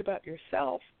good about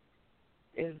yourself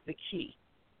is the key.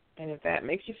 And if that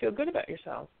makes you feel good about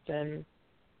yourself, then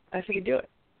I think you do it.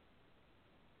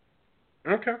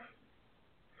 Okay.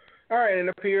 All right, and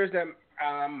it appears that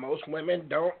most women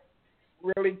don't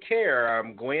really care.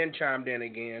 Gwen chimed in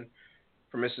again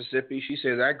from Mississippi. She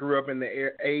says, I grew up in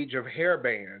the age of hair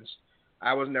bands.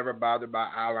 I was never bothered by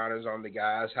eyeliners on the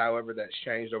guys. However, that's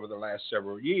changed over the last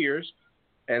several years.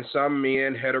 And some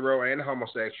men, hetero and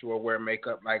homosexual, wear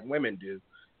makeup like women do.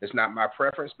 It's not my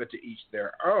preference, but to each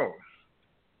their own.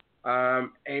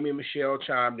 Amy Michelle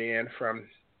chimed in from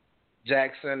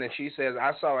Jackson, and she says,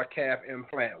 I saw a calf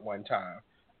implant one time.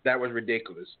 That was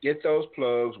ridiculous. Get those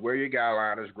plugs, wear your guy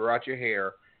liners, grow out your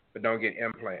hair, but don't get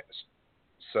implants.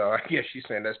 So I guess she's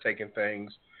saying that's taking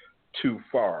things too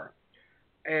far.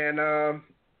 And,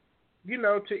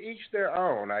 to each their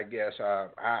own, I guess.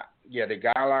 The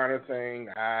guy liner thing,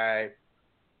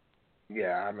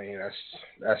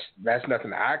 that's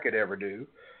nothing I could ever do.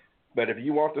 But if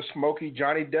you want the smoky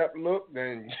Johnny Depp look,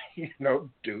 then,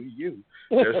 do you.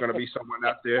 There's going to be someone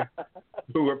out there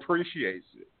who appreciates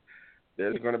it.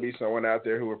 There's going to be someone out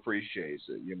there who appreciates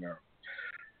it,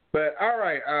 But, all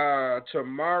right,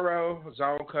 tomorrow,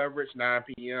 zone coverage, 9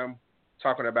 p.m.,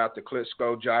 talking about the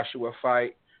Klitschko-Joshua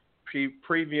fight,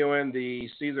 previewing the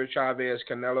Cesar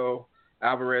Chavez-Canelo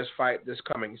Alvarez fight this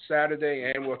coming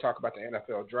Saturday, and we'll talk about the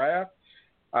NFL draft.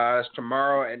 It's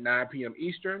tomorrow at 9 p.m.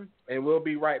 Eastern, and we'll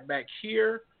be right back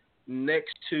here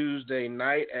next Tuesday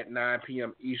night at 9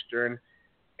 p.m. Eastern,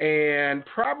 and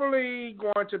probably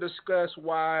going to discuss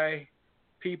why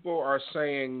people are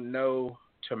saying no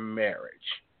to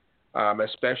marriage,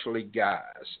 especially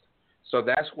guys. So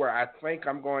that's where I think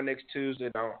I'm going next Tuesday.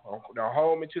 Don't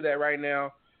hold me to that right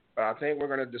now, but I think we're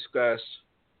going to discuss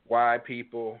why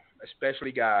people,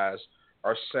 especially guys,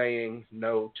 are saying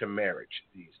no to marriage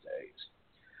these days.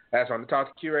 That's on the Talk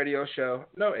to Q radio show.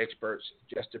 No experts,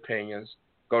 just opinions.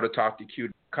 Go to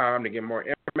talktoq.com to get more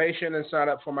information and sign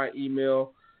up for my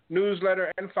email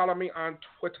newsletter, and follow me on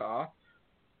Twitter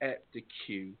at the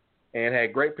Q. And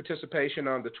had great participation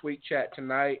on the tweet chat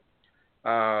tonight.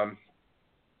 I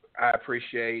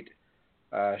appreciate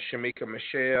Shamika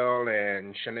Michelle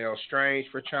and Chanel Strange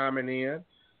for chiming in.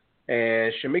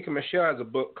 And Shamika Michelle has a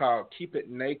book called Keep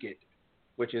It Naked,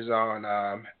 which is on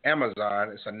Amazon.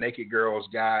 It's a naked girl's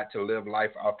guide to live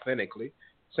life authentically.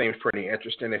 Seems pretty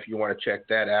interesting if you want to check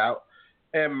that out.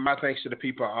 And my thanks to the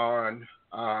people on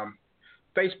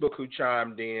Facebook who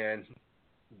chimed in,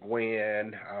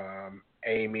 Gwen,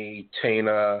 Amy,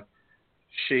 Tina,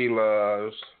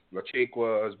 Sheila,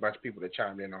 LaChiqua, a bunch of people that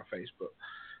chimed in on Facebook.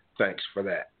 Thanks for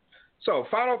that. So,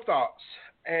 final thoughts.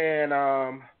 And,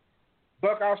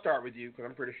 Buck, I'll start with you because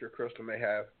I'm pretty sure Crystal may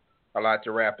have a lot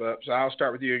to wrap up. So I'll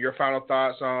start with you. Your final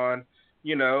thoughts on,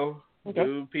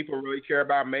 do people really care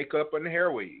about makeup and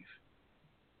hair weave?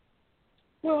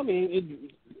 Well, I mean,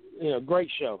 great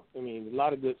show. I mean, a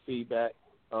lot of good feedback,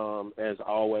 as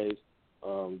always.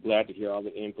 Glad to hear all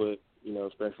the input,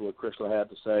 especially what Crystal had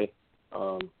to say.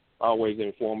 Always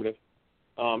informative.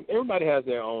 Everybody has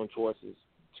their own choices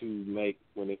to make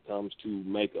when it comes to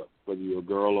makeup, whether you're a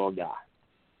girl or a guy.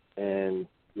 And,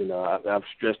 I've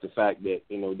stressed the fact that,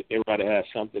 everybody has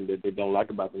something that they don't like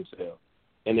about themselves.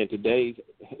 And in today's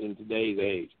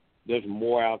age, there's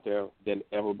more out there than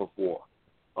ever before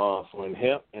for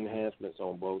enhancements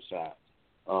on both sides.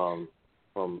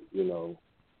 From,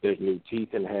 There's new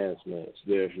teeth enhancements.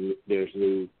 There's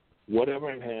new whatever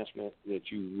enhancement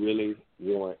that you really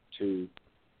want to,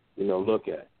 look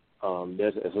at.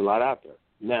 There's a lot out there.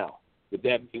 Now, with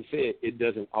that being said, it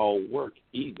doesn't all work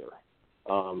either.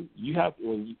 You have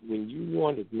when you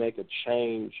want to make a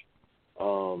change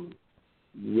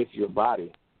with your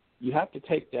body, you have to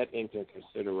take that into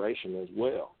consideration as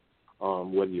well.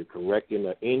 Whether you're correcting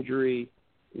an injury,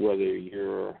 whether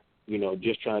you're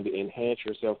just trying to enhance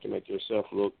yourself to make yourself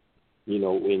look,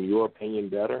 in your opinion,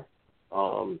 better,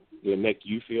 to make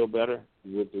you feel better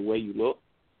with the way you look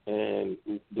and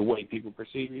the way people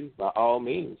perceive you, by all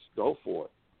means, go for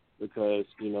it. Because,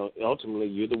 ultimately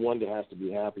you're the one that has to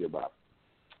be happy about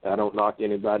it. I don't knock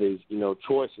anybody's,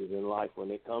 choices in life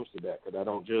when it comes to that, because I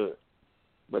don't judge.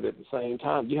 But at the same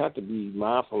time, you have to be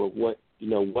mindful of what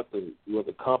any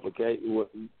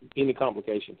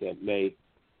complications that may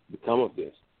become of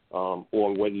this, or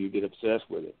whether you get obsessed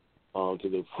with it to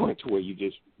the point to where you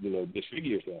just,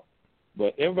 disfigure yourself.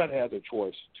 But everybody has a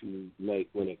choice to make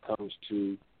when it comes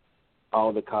to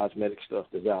all the cosmetic stuff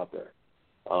that's out there.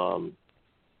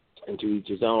 And to each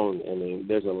his own. I mean,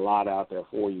 there's a lot out there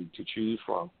for you to choose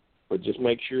from. But just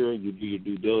make sure you do your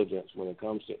due diligence when it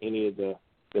comes to any of the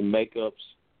makeups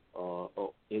or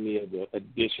any of the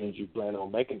additions you plan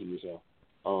on making to yourself.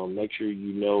 Make sure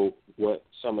you know what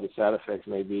some of the side effects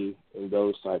may be and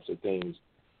those types of things.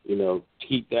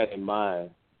 Keep that in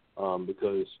mind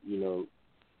because,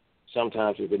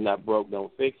 sometimes if it's not broke,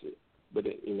 don't fix it. But,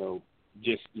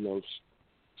 just,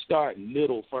 start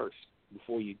little first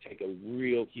before you take a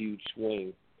real huge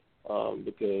swing,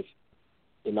 because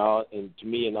in all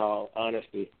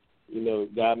honesty,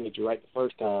 God made you right the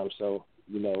first time, so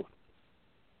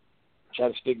try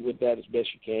to stick with that as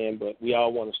best you can. But we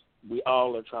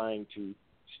all are trying to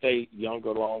stay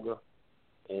younger longer,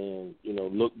 and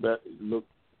look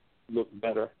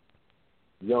better,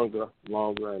 younger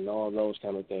longer, and all those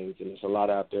kind of things. And there's a lot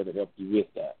out there to help you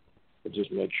with that. But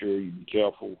just make sure you be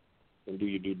careful and do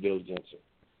your due diligence,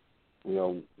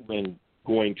 when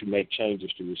going to make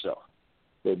changes to yourself.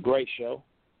 But great show,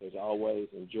 as always.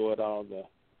 Enjoyed all the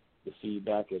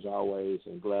feedback, as always,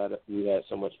 and glad that we had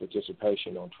so much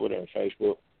participation on Twitter and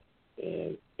Facebook.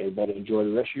 And everybody enjoy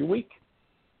the rest of your week.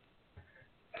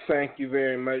 Thank you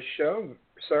very much,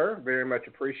 sir. Very much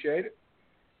appreciated.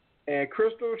 And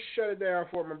Crystal, shut it down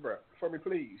for me,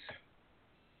 please.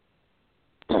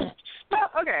 Well,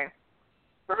 okay.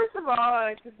 First of all, I'd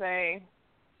like to say,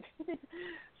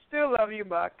 still love you,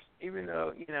 Buck, even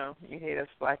though, you hate us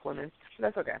black women.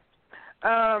 That's okay.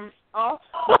 Also,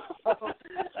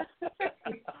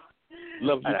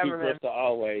 love you too, Crystal,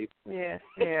 always. Yeah,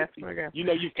 okay. You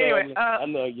family. I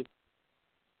know you.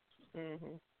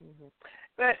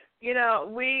 But,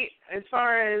 we, as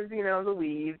far as, the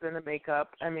weaves and the makeup,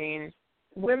 I mean,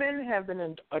 women have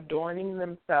been adorning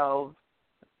themselves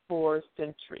for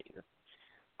centuries.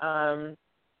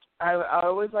 I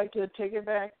always like to take it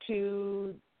back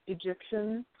to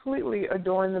Egyptians completely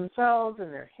adorn themselves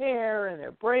and their hair and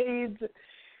their braids.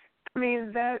 I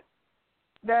mean, that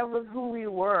was who we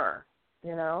were,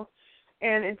 and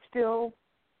it's still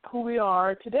who we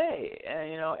are today,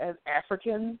 as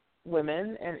African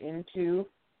women and into,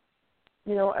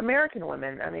 American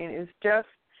women. I mean, it's just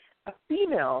a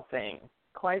female thing,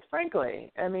 quite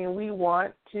frankly. I mean, we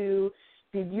want to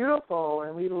be beautiful,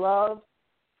 and we love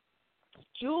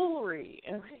jewelry,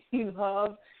 and we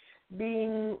love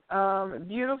being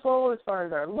beautiful as far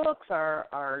as our looks,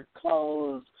 our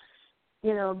clothes,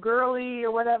 girly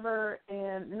or whatever.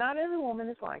 And not every woman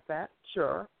is like that,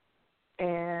 sure.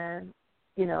 And,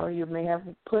 you may have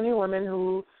plenty of women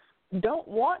who don't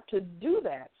want to do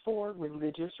that for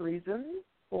religious reasons,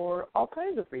 for all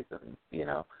kinds of reasons,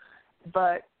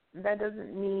 But that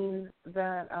doesn't mean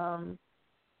that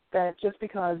that just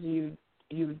because you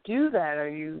do that or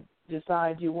you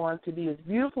decide you want to be as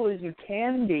beautiful as you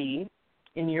can be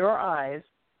in your eyes,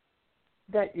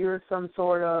 that you're some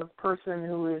sort of person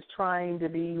who is trying to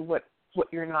be what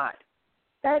you're not.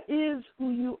 That is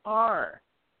who you are.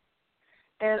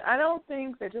 And I don't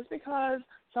think that just because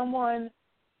someone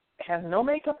has no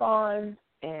makeup on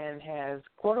and has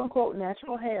quote-unquote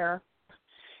natural hair,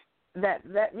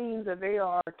 that means that they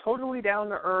are totally down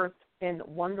to earth and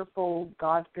wonderful,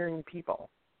 God-fearing people.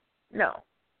 No.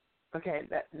 Okay,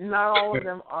 that not all of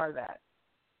them are that.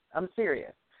 I'm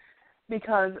serious.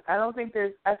 Because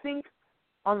I think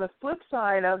on the flip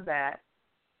side of that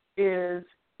is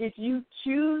if you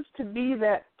choose to be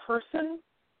that person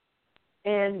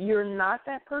and you're not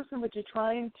that person, but you're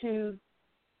trying to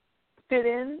fit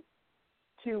in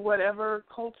to whatever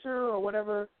culture or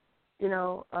whatever,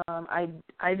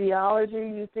 ideology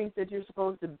you think that you're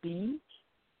supposed to be,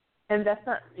 And that's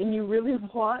not, and you really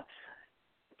want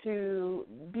to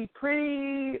be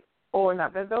pretty, or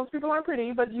not that those people aren't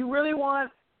pretty, but you really want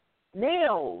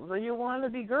nails, or you want to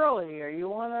be girly, or you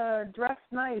want to dress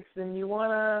nice, and you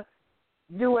want to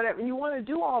do whatever. You want to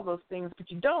do all those things, but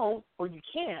you don't, or you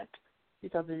can't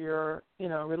because of your,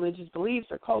 religious beliefs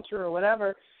or culture or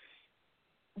whatever.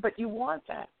 But you want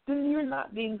that. Then you're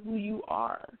not being who you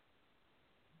are.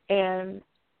 And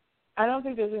I don't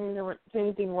think there's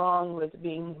anything wrong with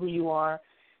being who you are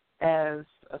as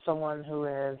someone who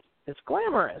is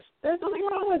glamorous. There's nothing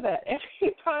wrong with that.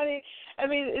 Everybody,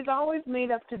 it's always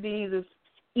made up to be this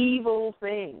evil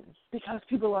thing because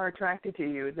people are attracted to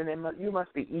you. Then you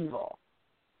must be evil.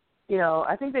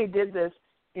 I think they did this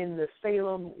in the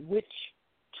Salem witch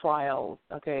trials.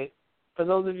 Okay, for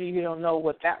those of you who don't know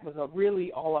what that was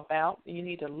really all about, you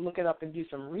need to look it up and do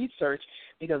some research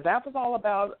because that was all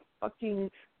about fucking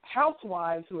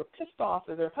housewives who were pissed off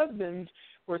that their husbands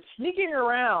were sneaking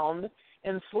around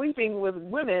and sleeping with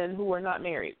women who were not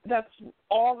married. That's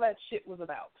all that shit was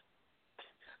about.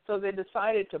 So they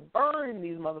decided to burn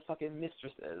these motherfucking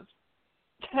mistresses.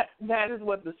 That is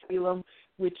what the Salem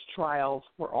witch trials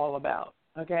were all about.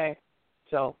 Okay?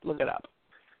 So look it up.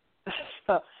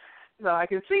 So I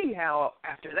can see how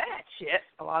after that shit,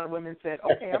 a lot of women said,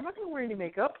 okay, I'm not going to wear any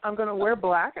makeup. I'm going to wear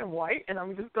black and white, and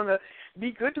I'm just going to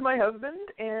be good to my husband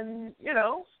and,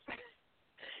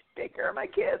 take care of my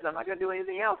kids. I'm not going to do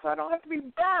anything else, so I don't have to be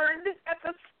burned at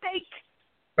the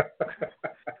stake.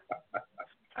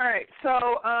 All right,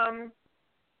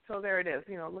 so there it is.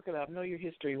 Look it up. Know your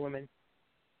history, women.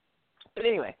 But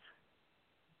anyway,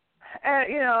 I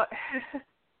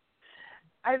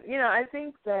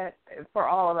think that for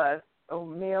all of us,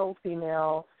 male,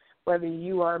 female, whether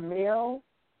you are male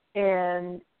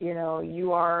and,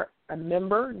 you are a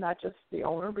member, not just the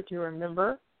owner, but you're a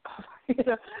member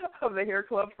of the hair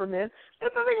club for men,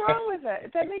 there's nothing wrong with that.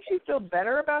 If that makes you feel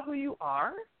better about who you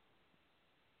are,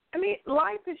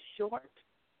 life is short.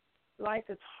 Life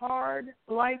is hard.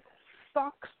 Life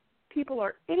sucks. People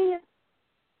are idiots.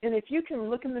 And if you can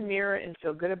look in the mirror and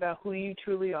feel good about who you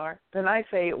truly are, then I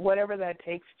say whatever that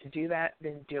takes to do that,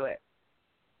 then do it.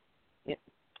 Yeah.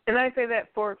 And I say that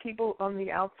for people on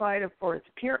the outside of for its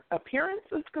appearance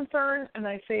is concerned, and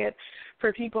I say it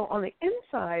for people on the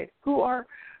inside who are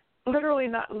literally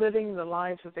not living the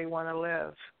lives that they want to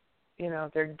live.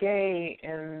 They're gay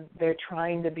and they're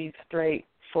trying to be straight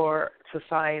for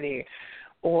society,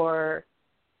 or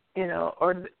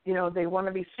they want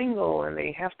to be single and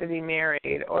they have to be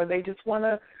married, or they just want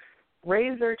to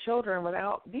raise their children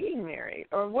without being married,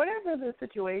 or whatever the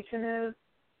situation is.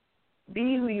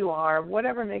 Be who you are,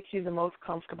 whatever makes you the most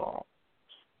comfortable.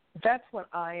 That's what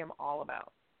I am all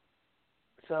about.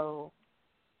 So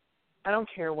I don't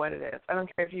care what it is. I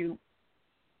don't care if you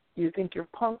think you're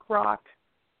punk rock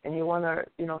and you want to,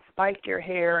 spike your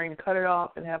hair and cut it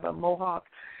off and have a mohawk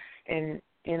and,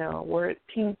 wear it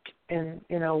pink and,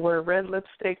 wear red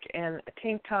lipstick and a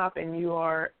tank top and you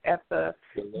are at the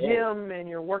gym and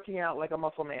you're working out like a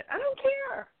muscle man. I don't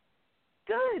care.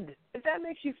 Good. If that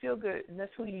makes you feel good and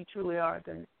that's who you truly are,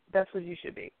 then that's what you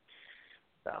should be.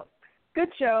 So, good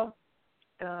show.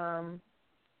 And,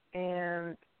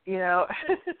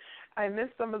 I miss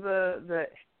some of the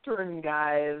Hitchern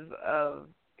guys of,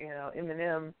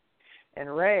 Eminem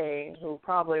and Ray, who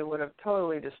probably would have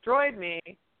totally destroyed me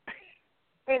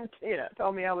and,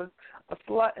 told me I was a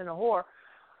slut and a whore,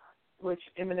 which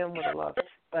Eminem would have loved.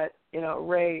 But,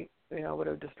 Ray, would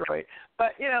have destroyed.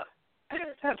 But,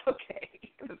 that's okay.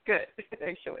 It was good,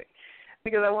 actually,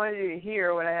 because I wanted you to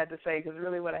hear what I had to say, because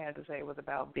really what I had to say was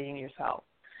about being yourself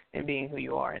and being who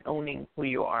you are and owning who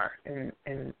you are. And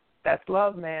that's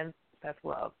love, man. That's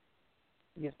love.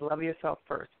 You just love yourself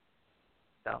first.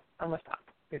 So I'm going to stop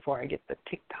before I get the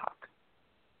TikTok.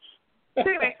 So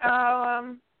anyway,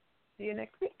 see you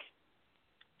next week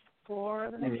for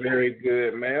the next Very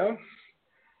good, ma'am.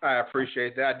 I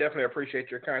appreciate that. I definitely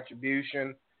appreciate your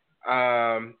contribution.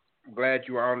 Glad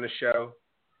you were on the show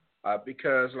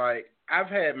because, I've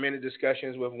had many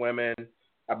discussions with women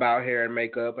about hair and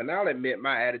makeup, and I'll admit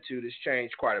my attitude has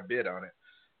changed quite a bit on it.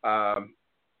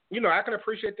 I can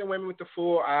appreciate the women with the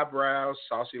full eyebrows,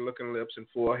 saucy-looking lips, and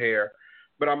full hair,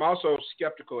 but I'm also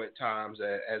skeptical at times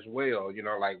as well.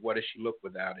 What does she look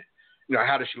without it?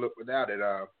 How does she look without it?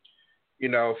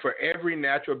 For every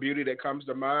natural beauty that comes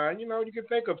to mind, you can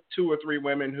think of 2 or 3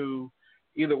 women who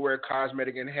either wear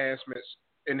cosmetic enhancements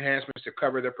to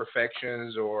cover their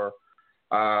imperfections, or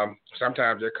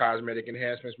sometimes their cosmetic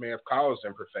enhancements may have caused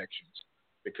imperfections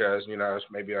because, it's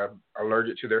maybe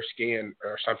allergic to their skin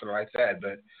or something like that.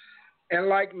 And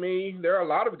like me, there are a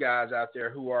lot of guys out there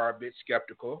who are a bit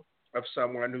skeptical of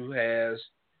someone who has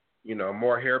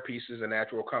more hair pieces and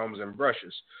natural combs and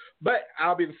brushes. But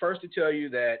I'll be the first to tell you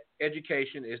that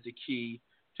education is the key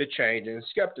to changing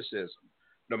skepticism.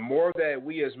 The more that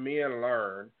we as men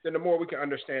learn, then the more we can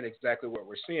understand exactly what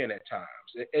we're seeing at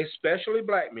times, especially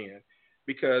black men,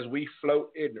 because we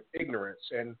float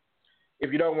ignorance. And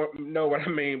if you don't know what I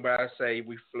mean by I say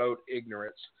we float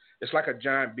ignorance, it's like a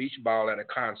giant beach ball at a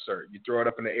concert. You throw it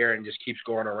up in the air and it just keeps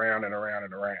going around and around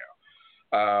and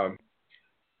around.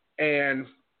 And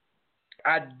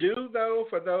I do, though,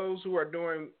 for those who are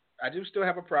doing, I do still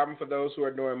have a problem for those who are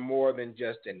doing more than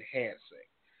just enhancing.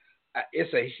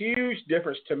 It's a huge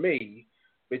difference to me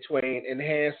between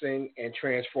enhancing and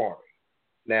transforming.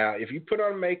 Now, if you put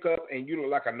on makeup and you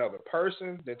look like another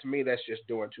person, then to me that's just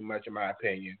doing too much, in my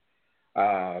opinion.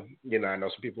 I know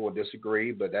some people will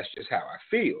disagree, but that's just how I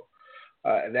feel.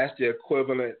 And that's the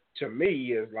equivalent to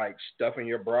me is like stuffing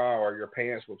your bra or your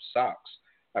pants with socks.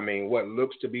 I mean, what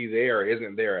looks to be there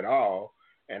isn't there at all.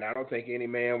 And I don't think any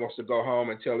man wants to go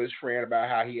home and tell his friend about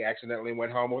how he accidentally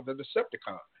went home with a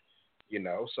Decepticon.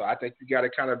 So I think you got to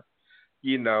kind of,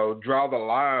 draw the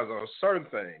lines on certain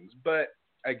things. But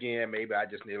again, maybe I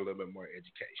just need a little bit more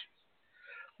education.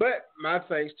 But my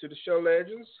thanks to the show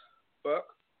legends,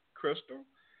 Buck, Crystal.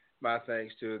 My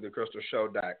thanks to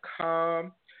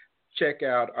thecrystalshow.com. Check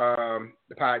out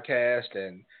the podcast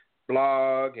and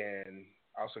blog, and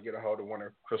also get a hold of one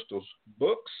of Crystal's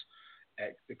books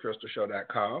at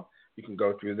thecrystalshow.com. You can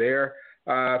go through there.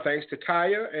 Thanks to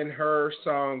Kaya and her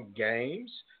song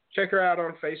Games. Check her out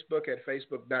on Facebook at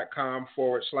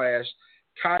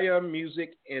facebook.com/Kaya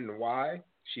Music NY.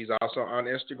 She's also on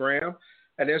Instagram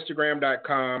at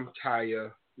Instagram.com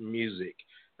Kaya Music.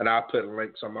 And I'll put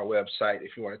links on my website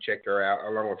if you want to check her out,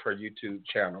 along with her YouTube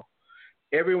channel.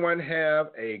 Everyone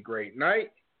have a great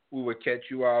night. We will catch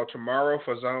you all tomorrow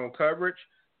for zone coverage.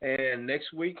 And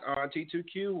next week on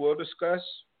T2Q, we'll discuss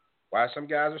why some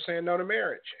guys are saying no to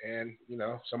marriage, and,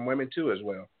 some women too as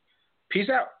well. Peace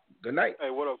out. Good night. Hey,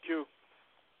 what up, Q?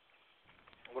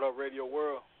 What up, Radio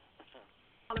World?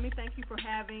 Let me thank you for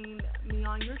having me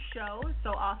on your show. It's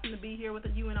so awesome to be here with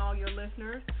you and all your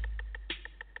listeners.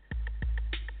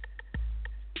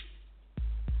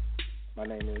 My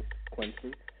name is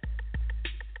Quincy,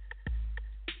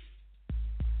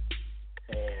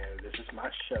 and this is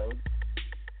my show,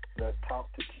 the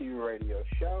Talk to Q Radio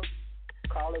Show.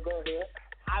 Caller, go ahead.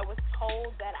 I was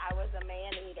told that I was a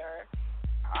man-eater.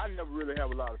 I never really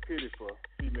have a lot of pity for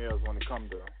females when it comes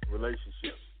to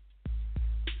relationships.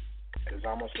 It's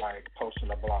almost like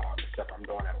posting a blog, except I'm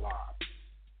doing it live.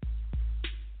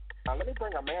 Now, let me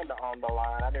bring Amanda on the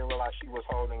line. I didn't realize she was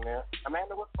holding there.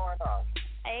 Amanda, what's going on?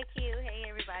 Hey, Q. Hey,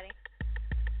 everybody.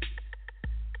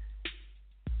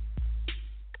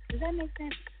 Does that make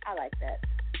sense? I like that.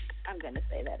 I'm going to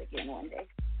say that again one day.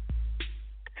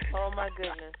 Oh, my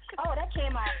goodness. Oh, that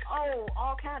came out,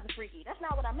 all kinds of freaky. That's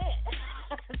not what I meant.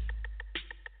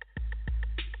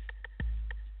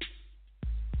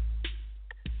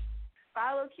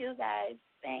 Follow Q, guys.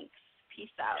 Thanks. Peace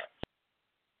out.